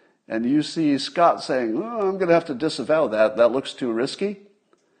 and you see Scott saying, I'm going to have to disavow that, that looks too risky,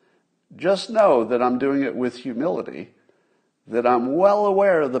 just know that I'm doing it with humility, that I'm well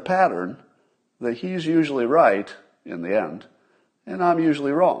aware of the pattern, that he's usually right in the end, and I'm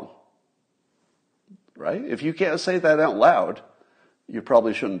usually wrong. Right? If you can't say that out loud, you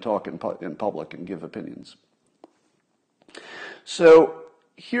probably shouldn't talk in public and give opinions. So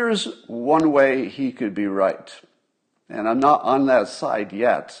here's one way he could be right. And I'm not on that side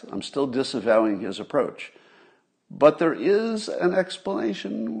yet. I'm still disavowing his approach. But there is an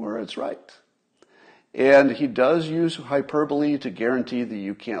explanation where it's right. And he does use hyperbole to guarantee that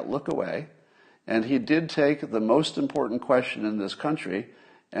you can't look away. And he did take the most important question in this country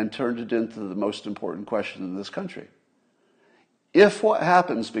and turned it into the most important question in this country. If what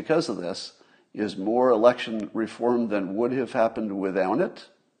happens because of this is more election reform than would have happened without it,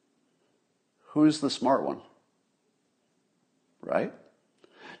 who's the smart one? Right?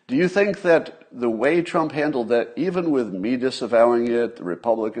 Do you think that the way Trump handled that, even with me disavowing it, the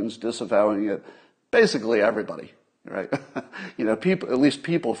Republicans disavowing it, basically everybody, right? People, at least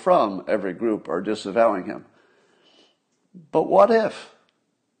people from every group are disavowing him. But what if?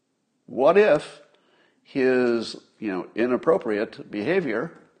 What if his, inappropriate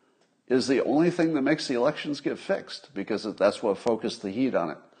behavior is the only thing that makes the elections get fixed, because that's what focused the heat on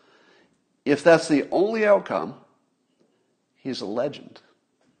it? If that's the only outcome, he's a legend.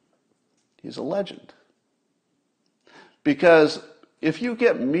 He's a legend. Because if you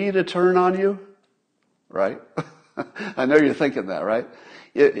get me to turn on you, right? I know you're thinking that, right?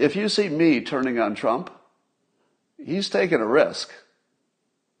 If you see me turning on Trump, he's taking a risk.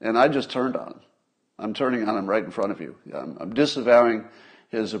 And I just turned on him. I'm turning on him right in front of you. I'm disavowing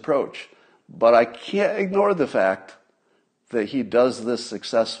his approach. But I can't ignore the fact that he does this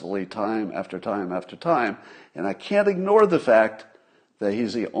successfully time after time after time. And I can't ignore the fact that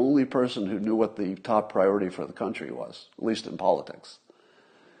he's the only person who knew what the top priority for the country was, at least in politics.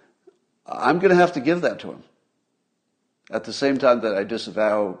 I'm going to have to give that to him. At the same time that I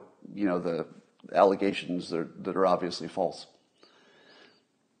disavow, the allegations that are obviously false.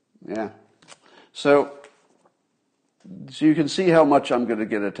 Yeah. So you can see how much I'm going to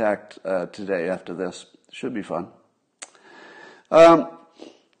get attacked today after this. Should be fun.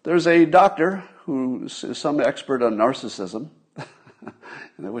 There's a doctor who is some expert on narcissism,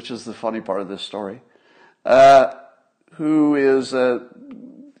 which is the funny part of this story, who's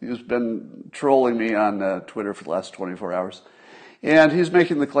been trolling me on Twitter for the last 24 hours. And he's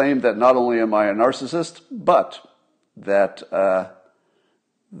making the claim that not only am I a narcissist, but that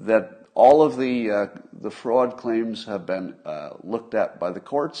that all of the fraud claims have been looked at by the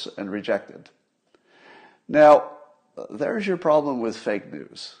courts and rejected. Now, there's your problem with fake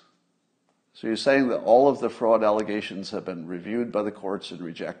news. So you're saying that all of the fraud allegations have been reviewed by the courts and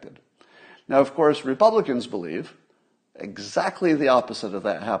rejected. Now, of course, Republicans believe exactly the opposite of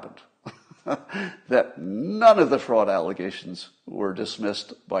that happened. That none of the fraud allegations were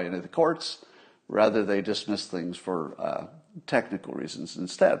dismissed by any of the courts. Rather, they dismissed things for technical reasons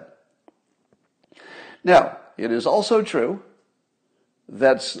instead. Now, it is also true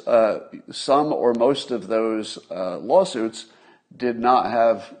that some or most of those lawsuits did not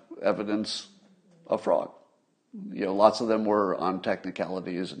have evidence of fraud. Lots of them were on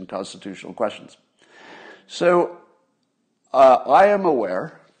technicalities and constitutional questions. So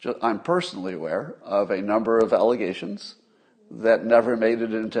I'm personally aware of a number of allegations that never made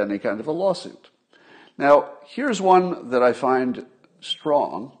it into any kind of a lawsuit. Now, here's one that I find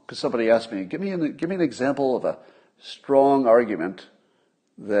strong, because somebody asked me, give me an example of a strong argument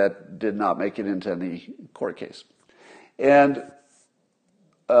that did not make it into any court case. And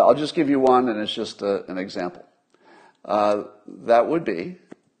I'll just give you one, and it's just an example. That would be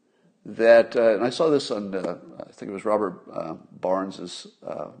that, and I saw this on, I think it was Robert Barnes's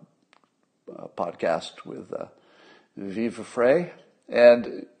podcast with Viva Frey, and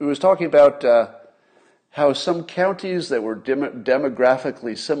it was talking about how some counties that were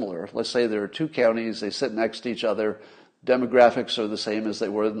demographically similar, let's say there are two counties, they sit next to each other, demographics are the same as they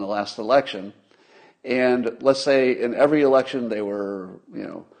were in the last election, and let's say in every election they were,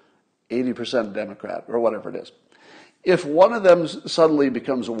 80% Democrat or whatever it is. If one of them suddenly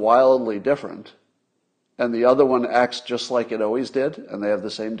becomes wildly different and the other one acts just like it always did and they have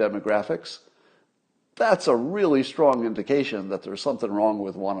the same demographics, that's a really strong indication that there's something wrong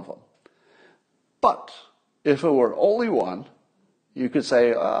with one of them. But if it were only one, you could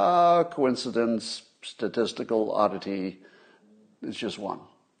say, coincidence, statistical oddity, it's just one.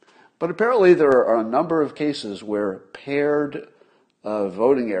 But apparently there are a number of cases where paired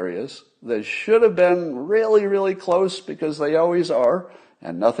voting areas that should have been really, really close because they always are,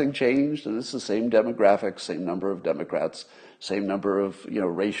 and nothing changed, and it's the same demographics, same number of Democrats, same number of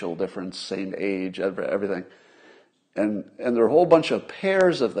racial difference, same age, everything. And there are a whole bunch of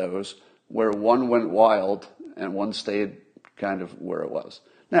pairs of those where one went wild and one stayed kind of where it was.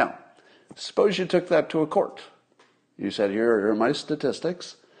 Now, suppose you took that to a court. You said, here are my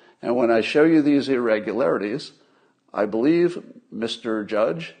statistics, and when I show you these irregularities, I believe, Mr.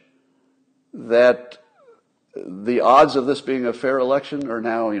 Judge, that the odds of this being a fair election are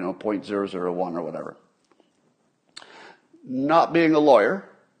now, 0.001 or whatever. Not being a lawyer,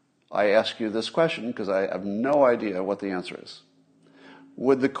 I ask you this question because I have no idea what the answer is.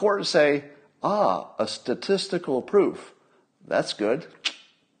 Would the court say, a statistical proof, that's good,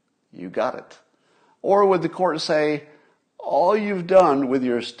 you got it? Or would the court say, all you've done with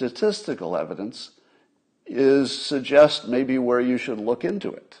your statistical evidence is suggest maybe where you should look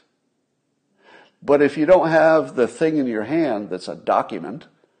into it? But if you don't have the thing in your hand that's a document,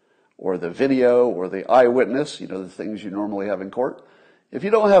 or the video, or the eyewitness, the things you normally have in court, if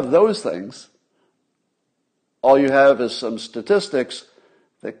you don't have those things, all you have is some statistics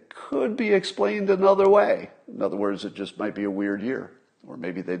that could be explained another way. In other words, it just might be a weird year. Or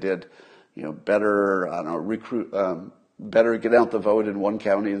maybe they did, better, better get out the vote in one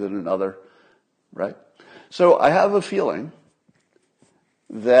county than another, right? So I have a feeling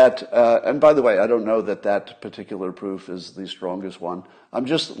that, and by the way, I don't know that that particular proof is the strongest one. I'm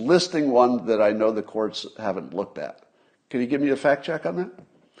just listing one that I know the courts haven't looked at. Can you give me a fact check on that?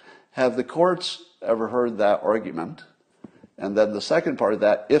 Have the courts ever heard that argument? And then the second part of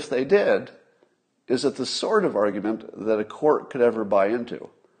that, if they did, is it the sort of argument that a court could ever buy into?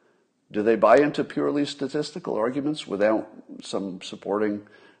 Do they buy into purely statistical arguments without some supporting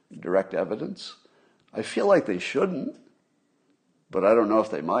direct evidence? I feel like they shouldn't, but I don't know if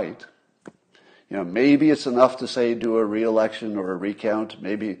they might. Maybe it's enough to say do a re-election or a recount.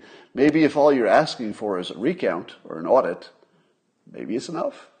 Maybe if all you're asking for is a recount or an audit, maybe it's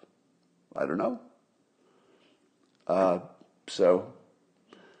enough. I don't know.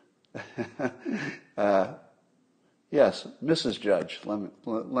 Yes, Mrs. Judge.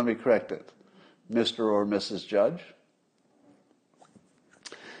 Let me correct it. Mr. or Mrs. Judge.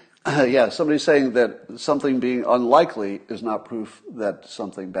 Yeah, somebody's saying that something being unlikely is not proof that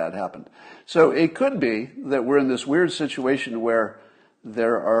something bad happened. So it could be that we're in this weird situation where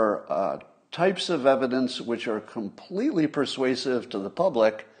there are types of evidence which are completely persuasive to the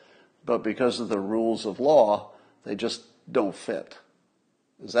public, but because of the rules of law, they just don't fit.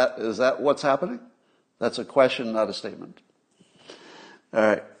 Is that what's happening? That's a question, not a statement. All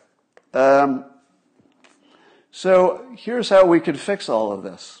right. So here's how we could fix all of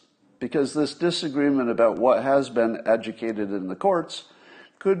this, because this disagreement about what has been adjudicated in the courts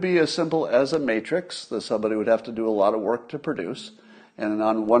could be as simple as a matrix that somebody would have to do a lot of work to produce, and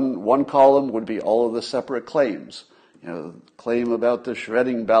on one column would be all of the separate claims. Claim about the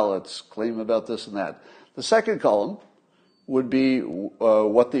shredding ballots, claim about this and that. The second column would be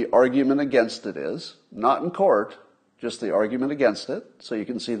what the argument against it is, not in court, just the argument against it, so you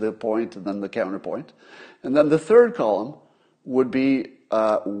can see the point and then the counterpoint. And then the third column would be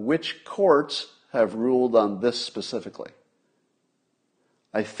which courts have ruled on this specifically.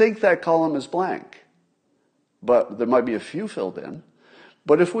 I think that column is blank, but there might be a few filled in.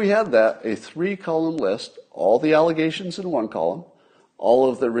 But if we had that, a 3-column list, all the allegations in one column, all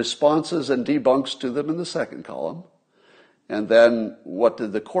of the responses and debunks to them in the second column, and then what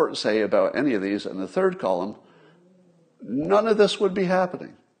did the court say about any of these in the third column, none of this would be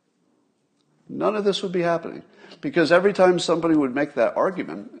happening. None of this would be happening. Because every time somebody would make that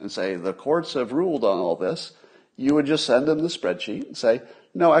argument and say, the courts have ruled on all this, you would just send them the spreadsheet and say,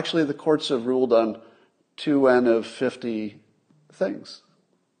 no, actually the courts have ruled on 2n of 50 things.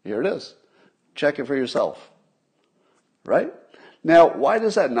 Here it is. Check it for yourself. Right? Now, why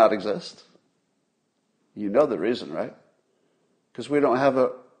does that not exist? You know the reason, right? Because we don't have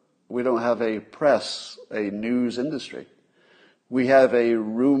a press, a news industry. We have a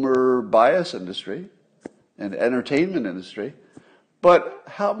rumor bias industry, an entertainment industry. But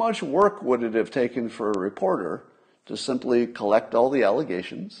how much work would it have taken for a reporter to simply collect all the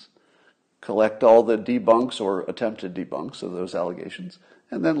allegations, collect all the debunks or attempted debunks of those allegations,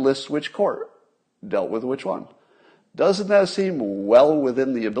 and then list which court dealt with which one? Doesn't that seem well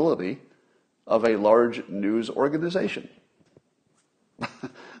within the ability of a large news organization?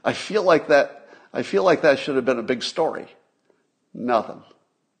 I feel like that should have been a big story. Nothing.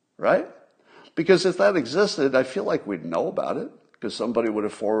 Right? Because if that existed, I feel like we'd know about it, because somebody would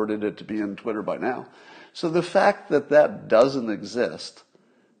have forwarded it to me on Twitter by now. So the fact that that doesn't exist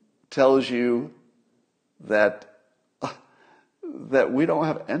tells you that we don't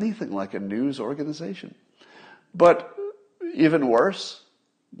have anything like a news organization. But even worse,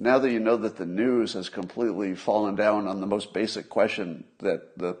 now that you know that the news has completely fallen down on the most basic question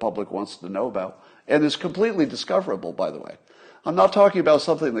that the public wants to know about, and is completely discoverable, by the way. I'm not talking about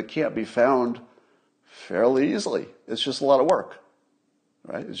something that can't be found fairly easily. It's just a lot of work,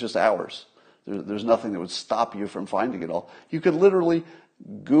 right? It's just hours. There's nothing that would stop you from finding it all. You could literally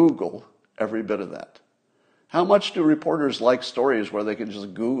Google every bit of that. How much do reporters like stories where they can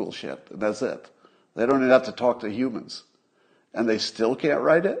just Google shit and that's it? They don't even have to talk to humans. And they still can't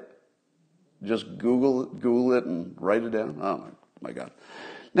write it? Just Google it and write it down? Oh my God.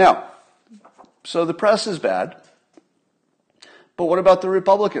 Now, so the press is bad. But what about the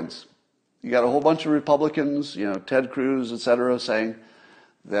Republicans? You got a whole bunch of Republicans, Ted Cruz, et cetera, saying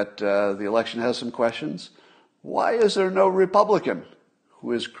that the election has some questions. Why is there no Republican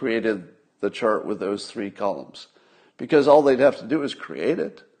who has created the chart with those 3 columns? Because all they'd have to do is create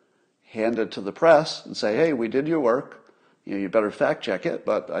it, hand it to the press, and say, hey, we did your work. You better fact check it,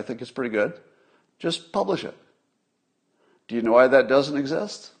 but I think it's pretty good. Just publish it. Do you know why that doesn't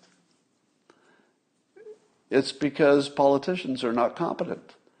exist? It's because politicians are not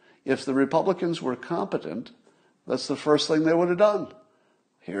competent. If the Republicans were competent, that's the first thing they would have done.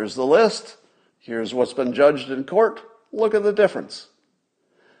 Here's the list. Here's what's been judged in court. Look at the difference.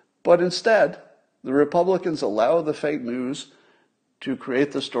 But instead, the Republicans allow the fake news to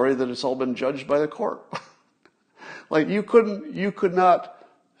create the story that it's all been judged by the court. Like you could not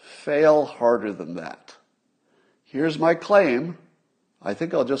fail harder than that. Here's my claim. I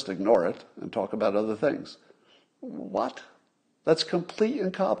think I'll just ignore it and talk about other things. What? That's complete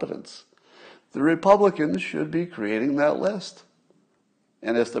incompetence. The Republicans should be creating that list.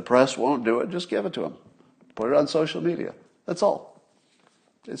 And if the press won't do it, just give it to them. Put it on social media. That's all.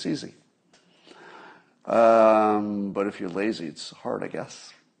 It's easy. But if you're lazy, it's hard, I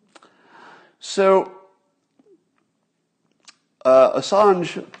guess. So,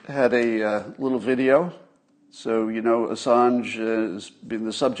 Assange had a little video. So, Assange has been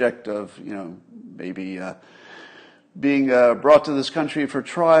the subject of, maybe being brought to this country for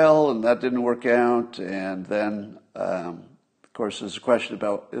trial, and that didn't work out. And then, of course, there's a question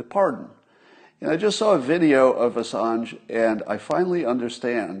about a pardon. And I just saw a video of Assange, and I finally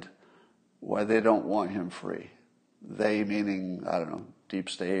understand why they don't want him free. They meaning, I don't know, deep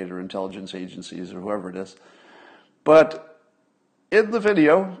state or intelligence agencies or whoever it is. But in the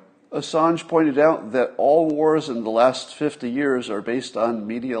video, Assange pointed out that all wars in the last 50 years are based on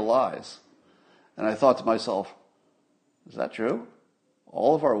media lies. And I thought to myself, is that true?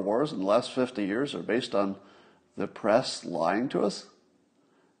 All of our wars in the last 50 years are based on the press lying to us?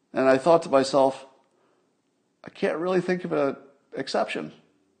 And I thought to myself, I can't really think of an exception.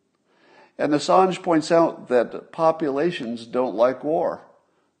 And Assange points out that populations don't like war,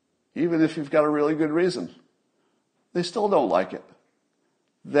 even if you've got a really good reason. They still don't like it.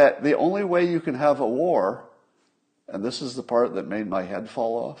 That the only way you can have a war, and this is the part that made my head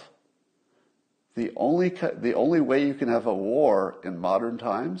fall off, the only way you can have a war in modern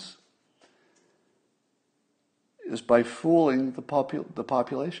times is by fooling the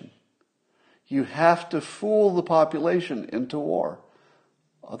population. You have to fool the population into war.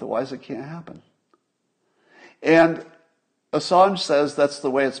 Otherwise, it can't happen. And Assange says that's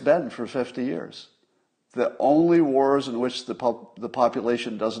the way it's been for 50 years. The only wars in which the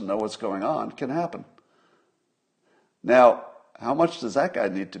population doesn't know what's going on can happen. Now, how much does that guy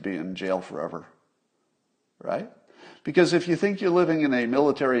need to be in jail forever? Right? Because if you think you're living in a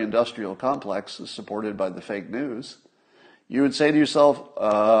military-industrial complex supported by the fake news, you would say to yourself,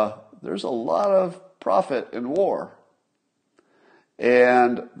 there's a lot of profit in war.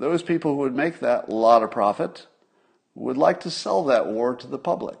 And those people who would make that lot of profit would like to sell that war to the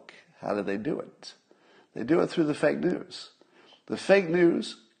public. How do they do it? They do it through the fake news. The fake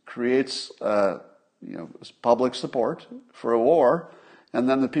news creates public support for a war, and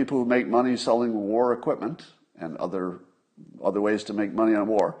then the people who make money selling war equipment and other ways to make money on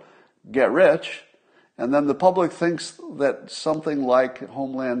war get rich, and then the public thinks that something like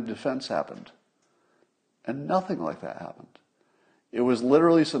Homeland Defense happened. And nothing like that happened. It was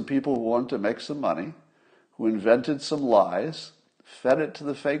literally some people who wanted to make some money, who invented some lies, fed it to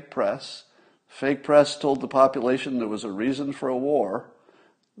the fake press. Fake press told the population there was a reason for a war.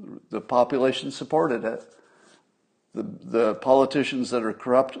 The population supported it. The politicians that are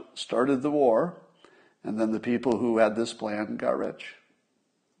corrupt started the war, and then the people who had this plan got rich.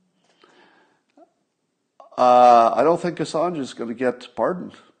 I don't think Assange is going to get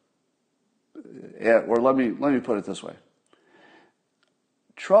pardoned. Or let me put it this way.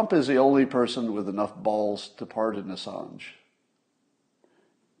 Trump is the only person with enough balls to pardon Assange.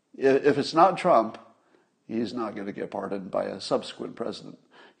 If it's not Trump, he's not going to get pardoned by a subsequent president.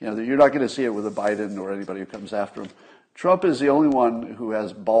 You're not going to see it with a Biden or anybody who comes after him. Trump is the only one who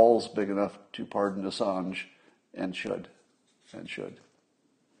has balls big enough to pardon Assange and should.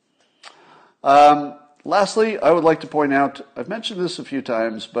 Lastly, I would like to point out, I've mentioned this a few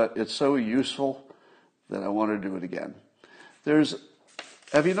times, but it's so useful that I want to do it again.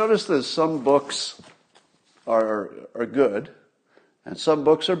 Have you noticed that some books are good, and some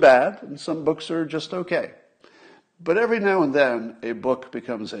books are bad, and some books are just okay? But every now and then, a book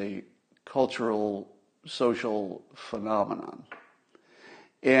becomes a cultural, social phenomenon.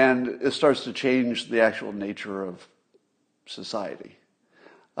 And it starts to change the actual nature of society.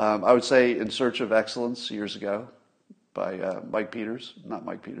 I would say In Search of Excellence years ago by Tom Peters,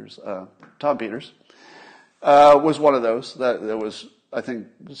 was one of those. That was, I think,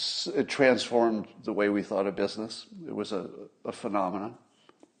 it transformed the way we thought of business. It was a phenomenon.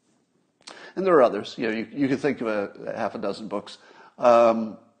 And there are others. You could think of a half a dozen books.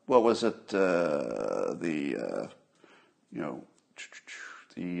 What was it? The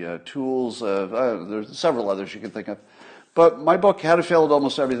tools of, there's several others you can think of. But my book, How to Fail at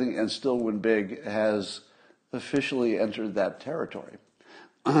Almost Everything and Still Win Big, has officially entered that territory.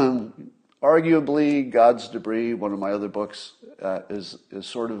 Arguably, God's Debris, one of my other books, is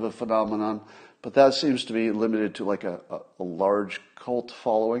sort of a phenomenon, but that seems to be limited to like a large cult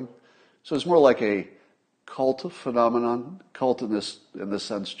following. So it's more like a cult phenomenon. Cult in this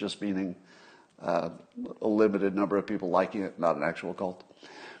sense just meaning a limited number of people liking it, not an actual cult.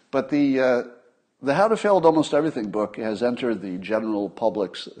 But the How to Fail at Almost Everything book has entered the general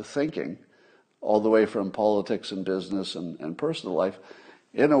public's thinking, all the way from politics and business and personal life,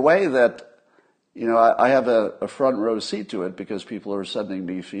 in a way that, I have a front row seat to it because people are sending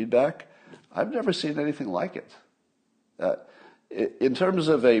me feedback. I've never seen anything like it. In terms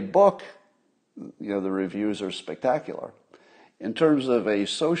of a book, the reviews are spectacular. In terms of a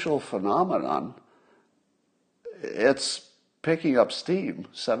social phenomenon, it's picking up steam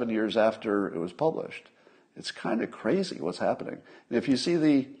 7 years after it was published. It's kind of crazy what's happening. And if you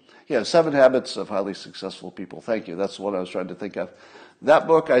see 7 Habits of Highly Successful People, thank you, that's what I was trying to think of. That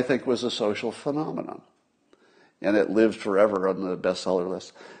book, I think, was a social phenomenon. And it lived forever on the bestseller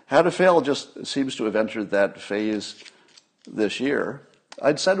list. How to Fail just seems to have entered that phase this year.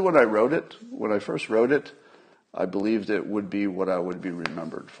 I'd said when I first wrote it, I believed it would be what I would be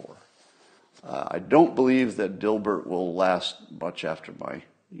remembered for. I don't believe that Dilbert will last much after my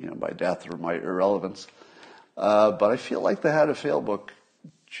death or my irrelevance. But I feel like the How to Fail book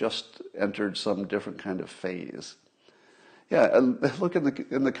just entered some different kind of phase. Yeah, and look in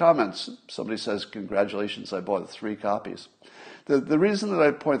the comments. Somebody says, "Congratulations, I bought 3 copies." The reason that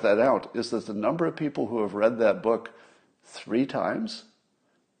I point that out is that the number of people who have read that book 3 times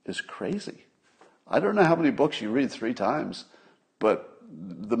is crazy. I don't know how many books you read 3 times, but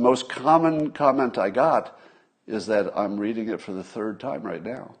the most common comment I got is that I'm reading it for the 3rd time right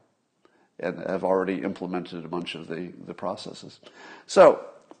now and have already implemented a bunch of the processes. So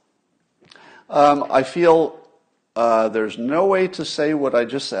I feel there's no way to say what I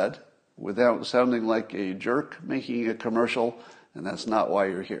just said without sounding like a jerk making a commercial, and that's not why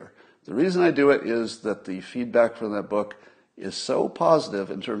you're here. The reason I do it is that the feedback from that book is so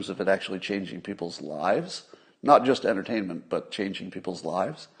positive in terms of it actually changing people's lives, not just entertainment, but changing people's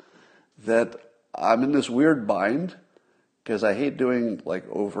lives, that I'm in this weird bind because I hate doing like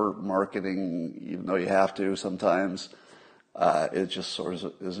over marketing, even though you have to sometimes. It just sort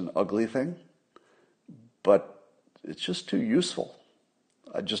of is an ugly thing, but it's just too useful.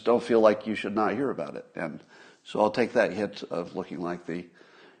 I just don't feel like you should not hear about it. And so I'll take that hit of looking like the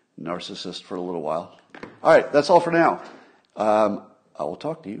narcissist for a little while. All right, that's all for now. I will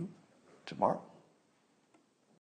talk to you tomorrow.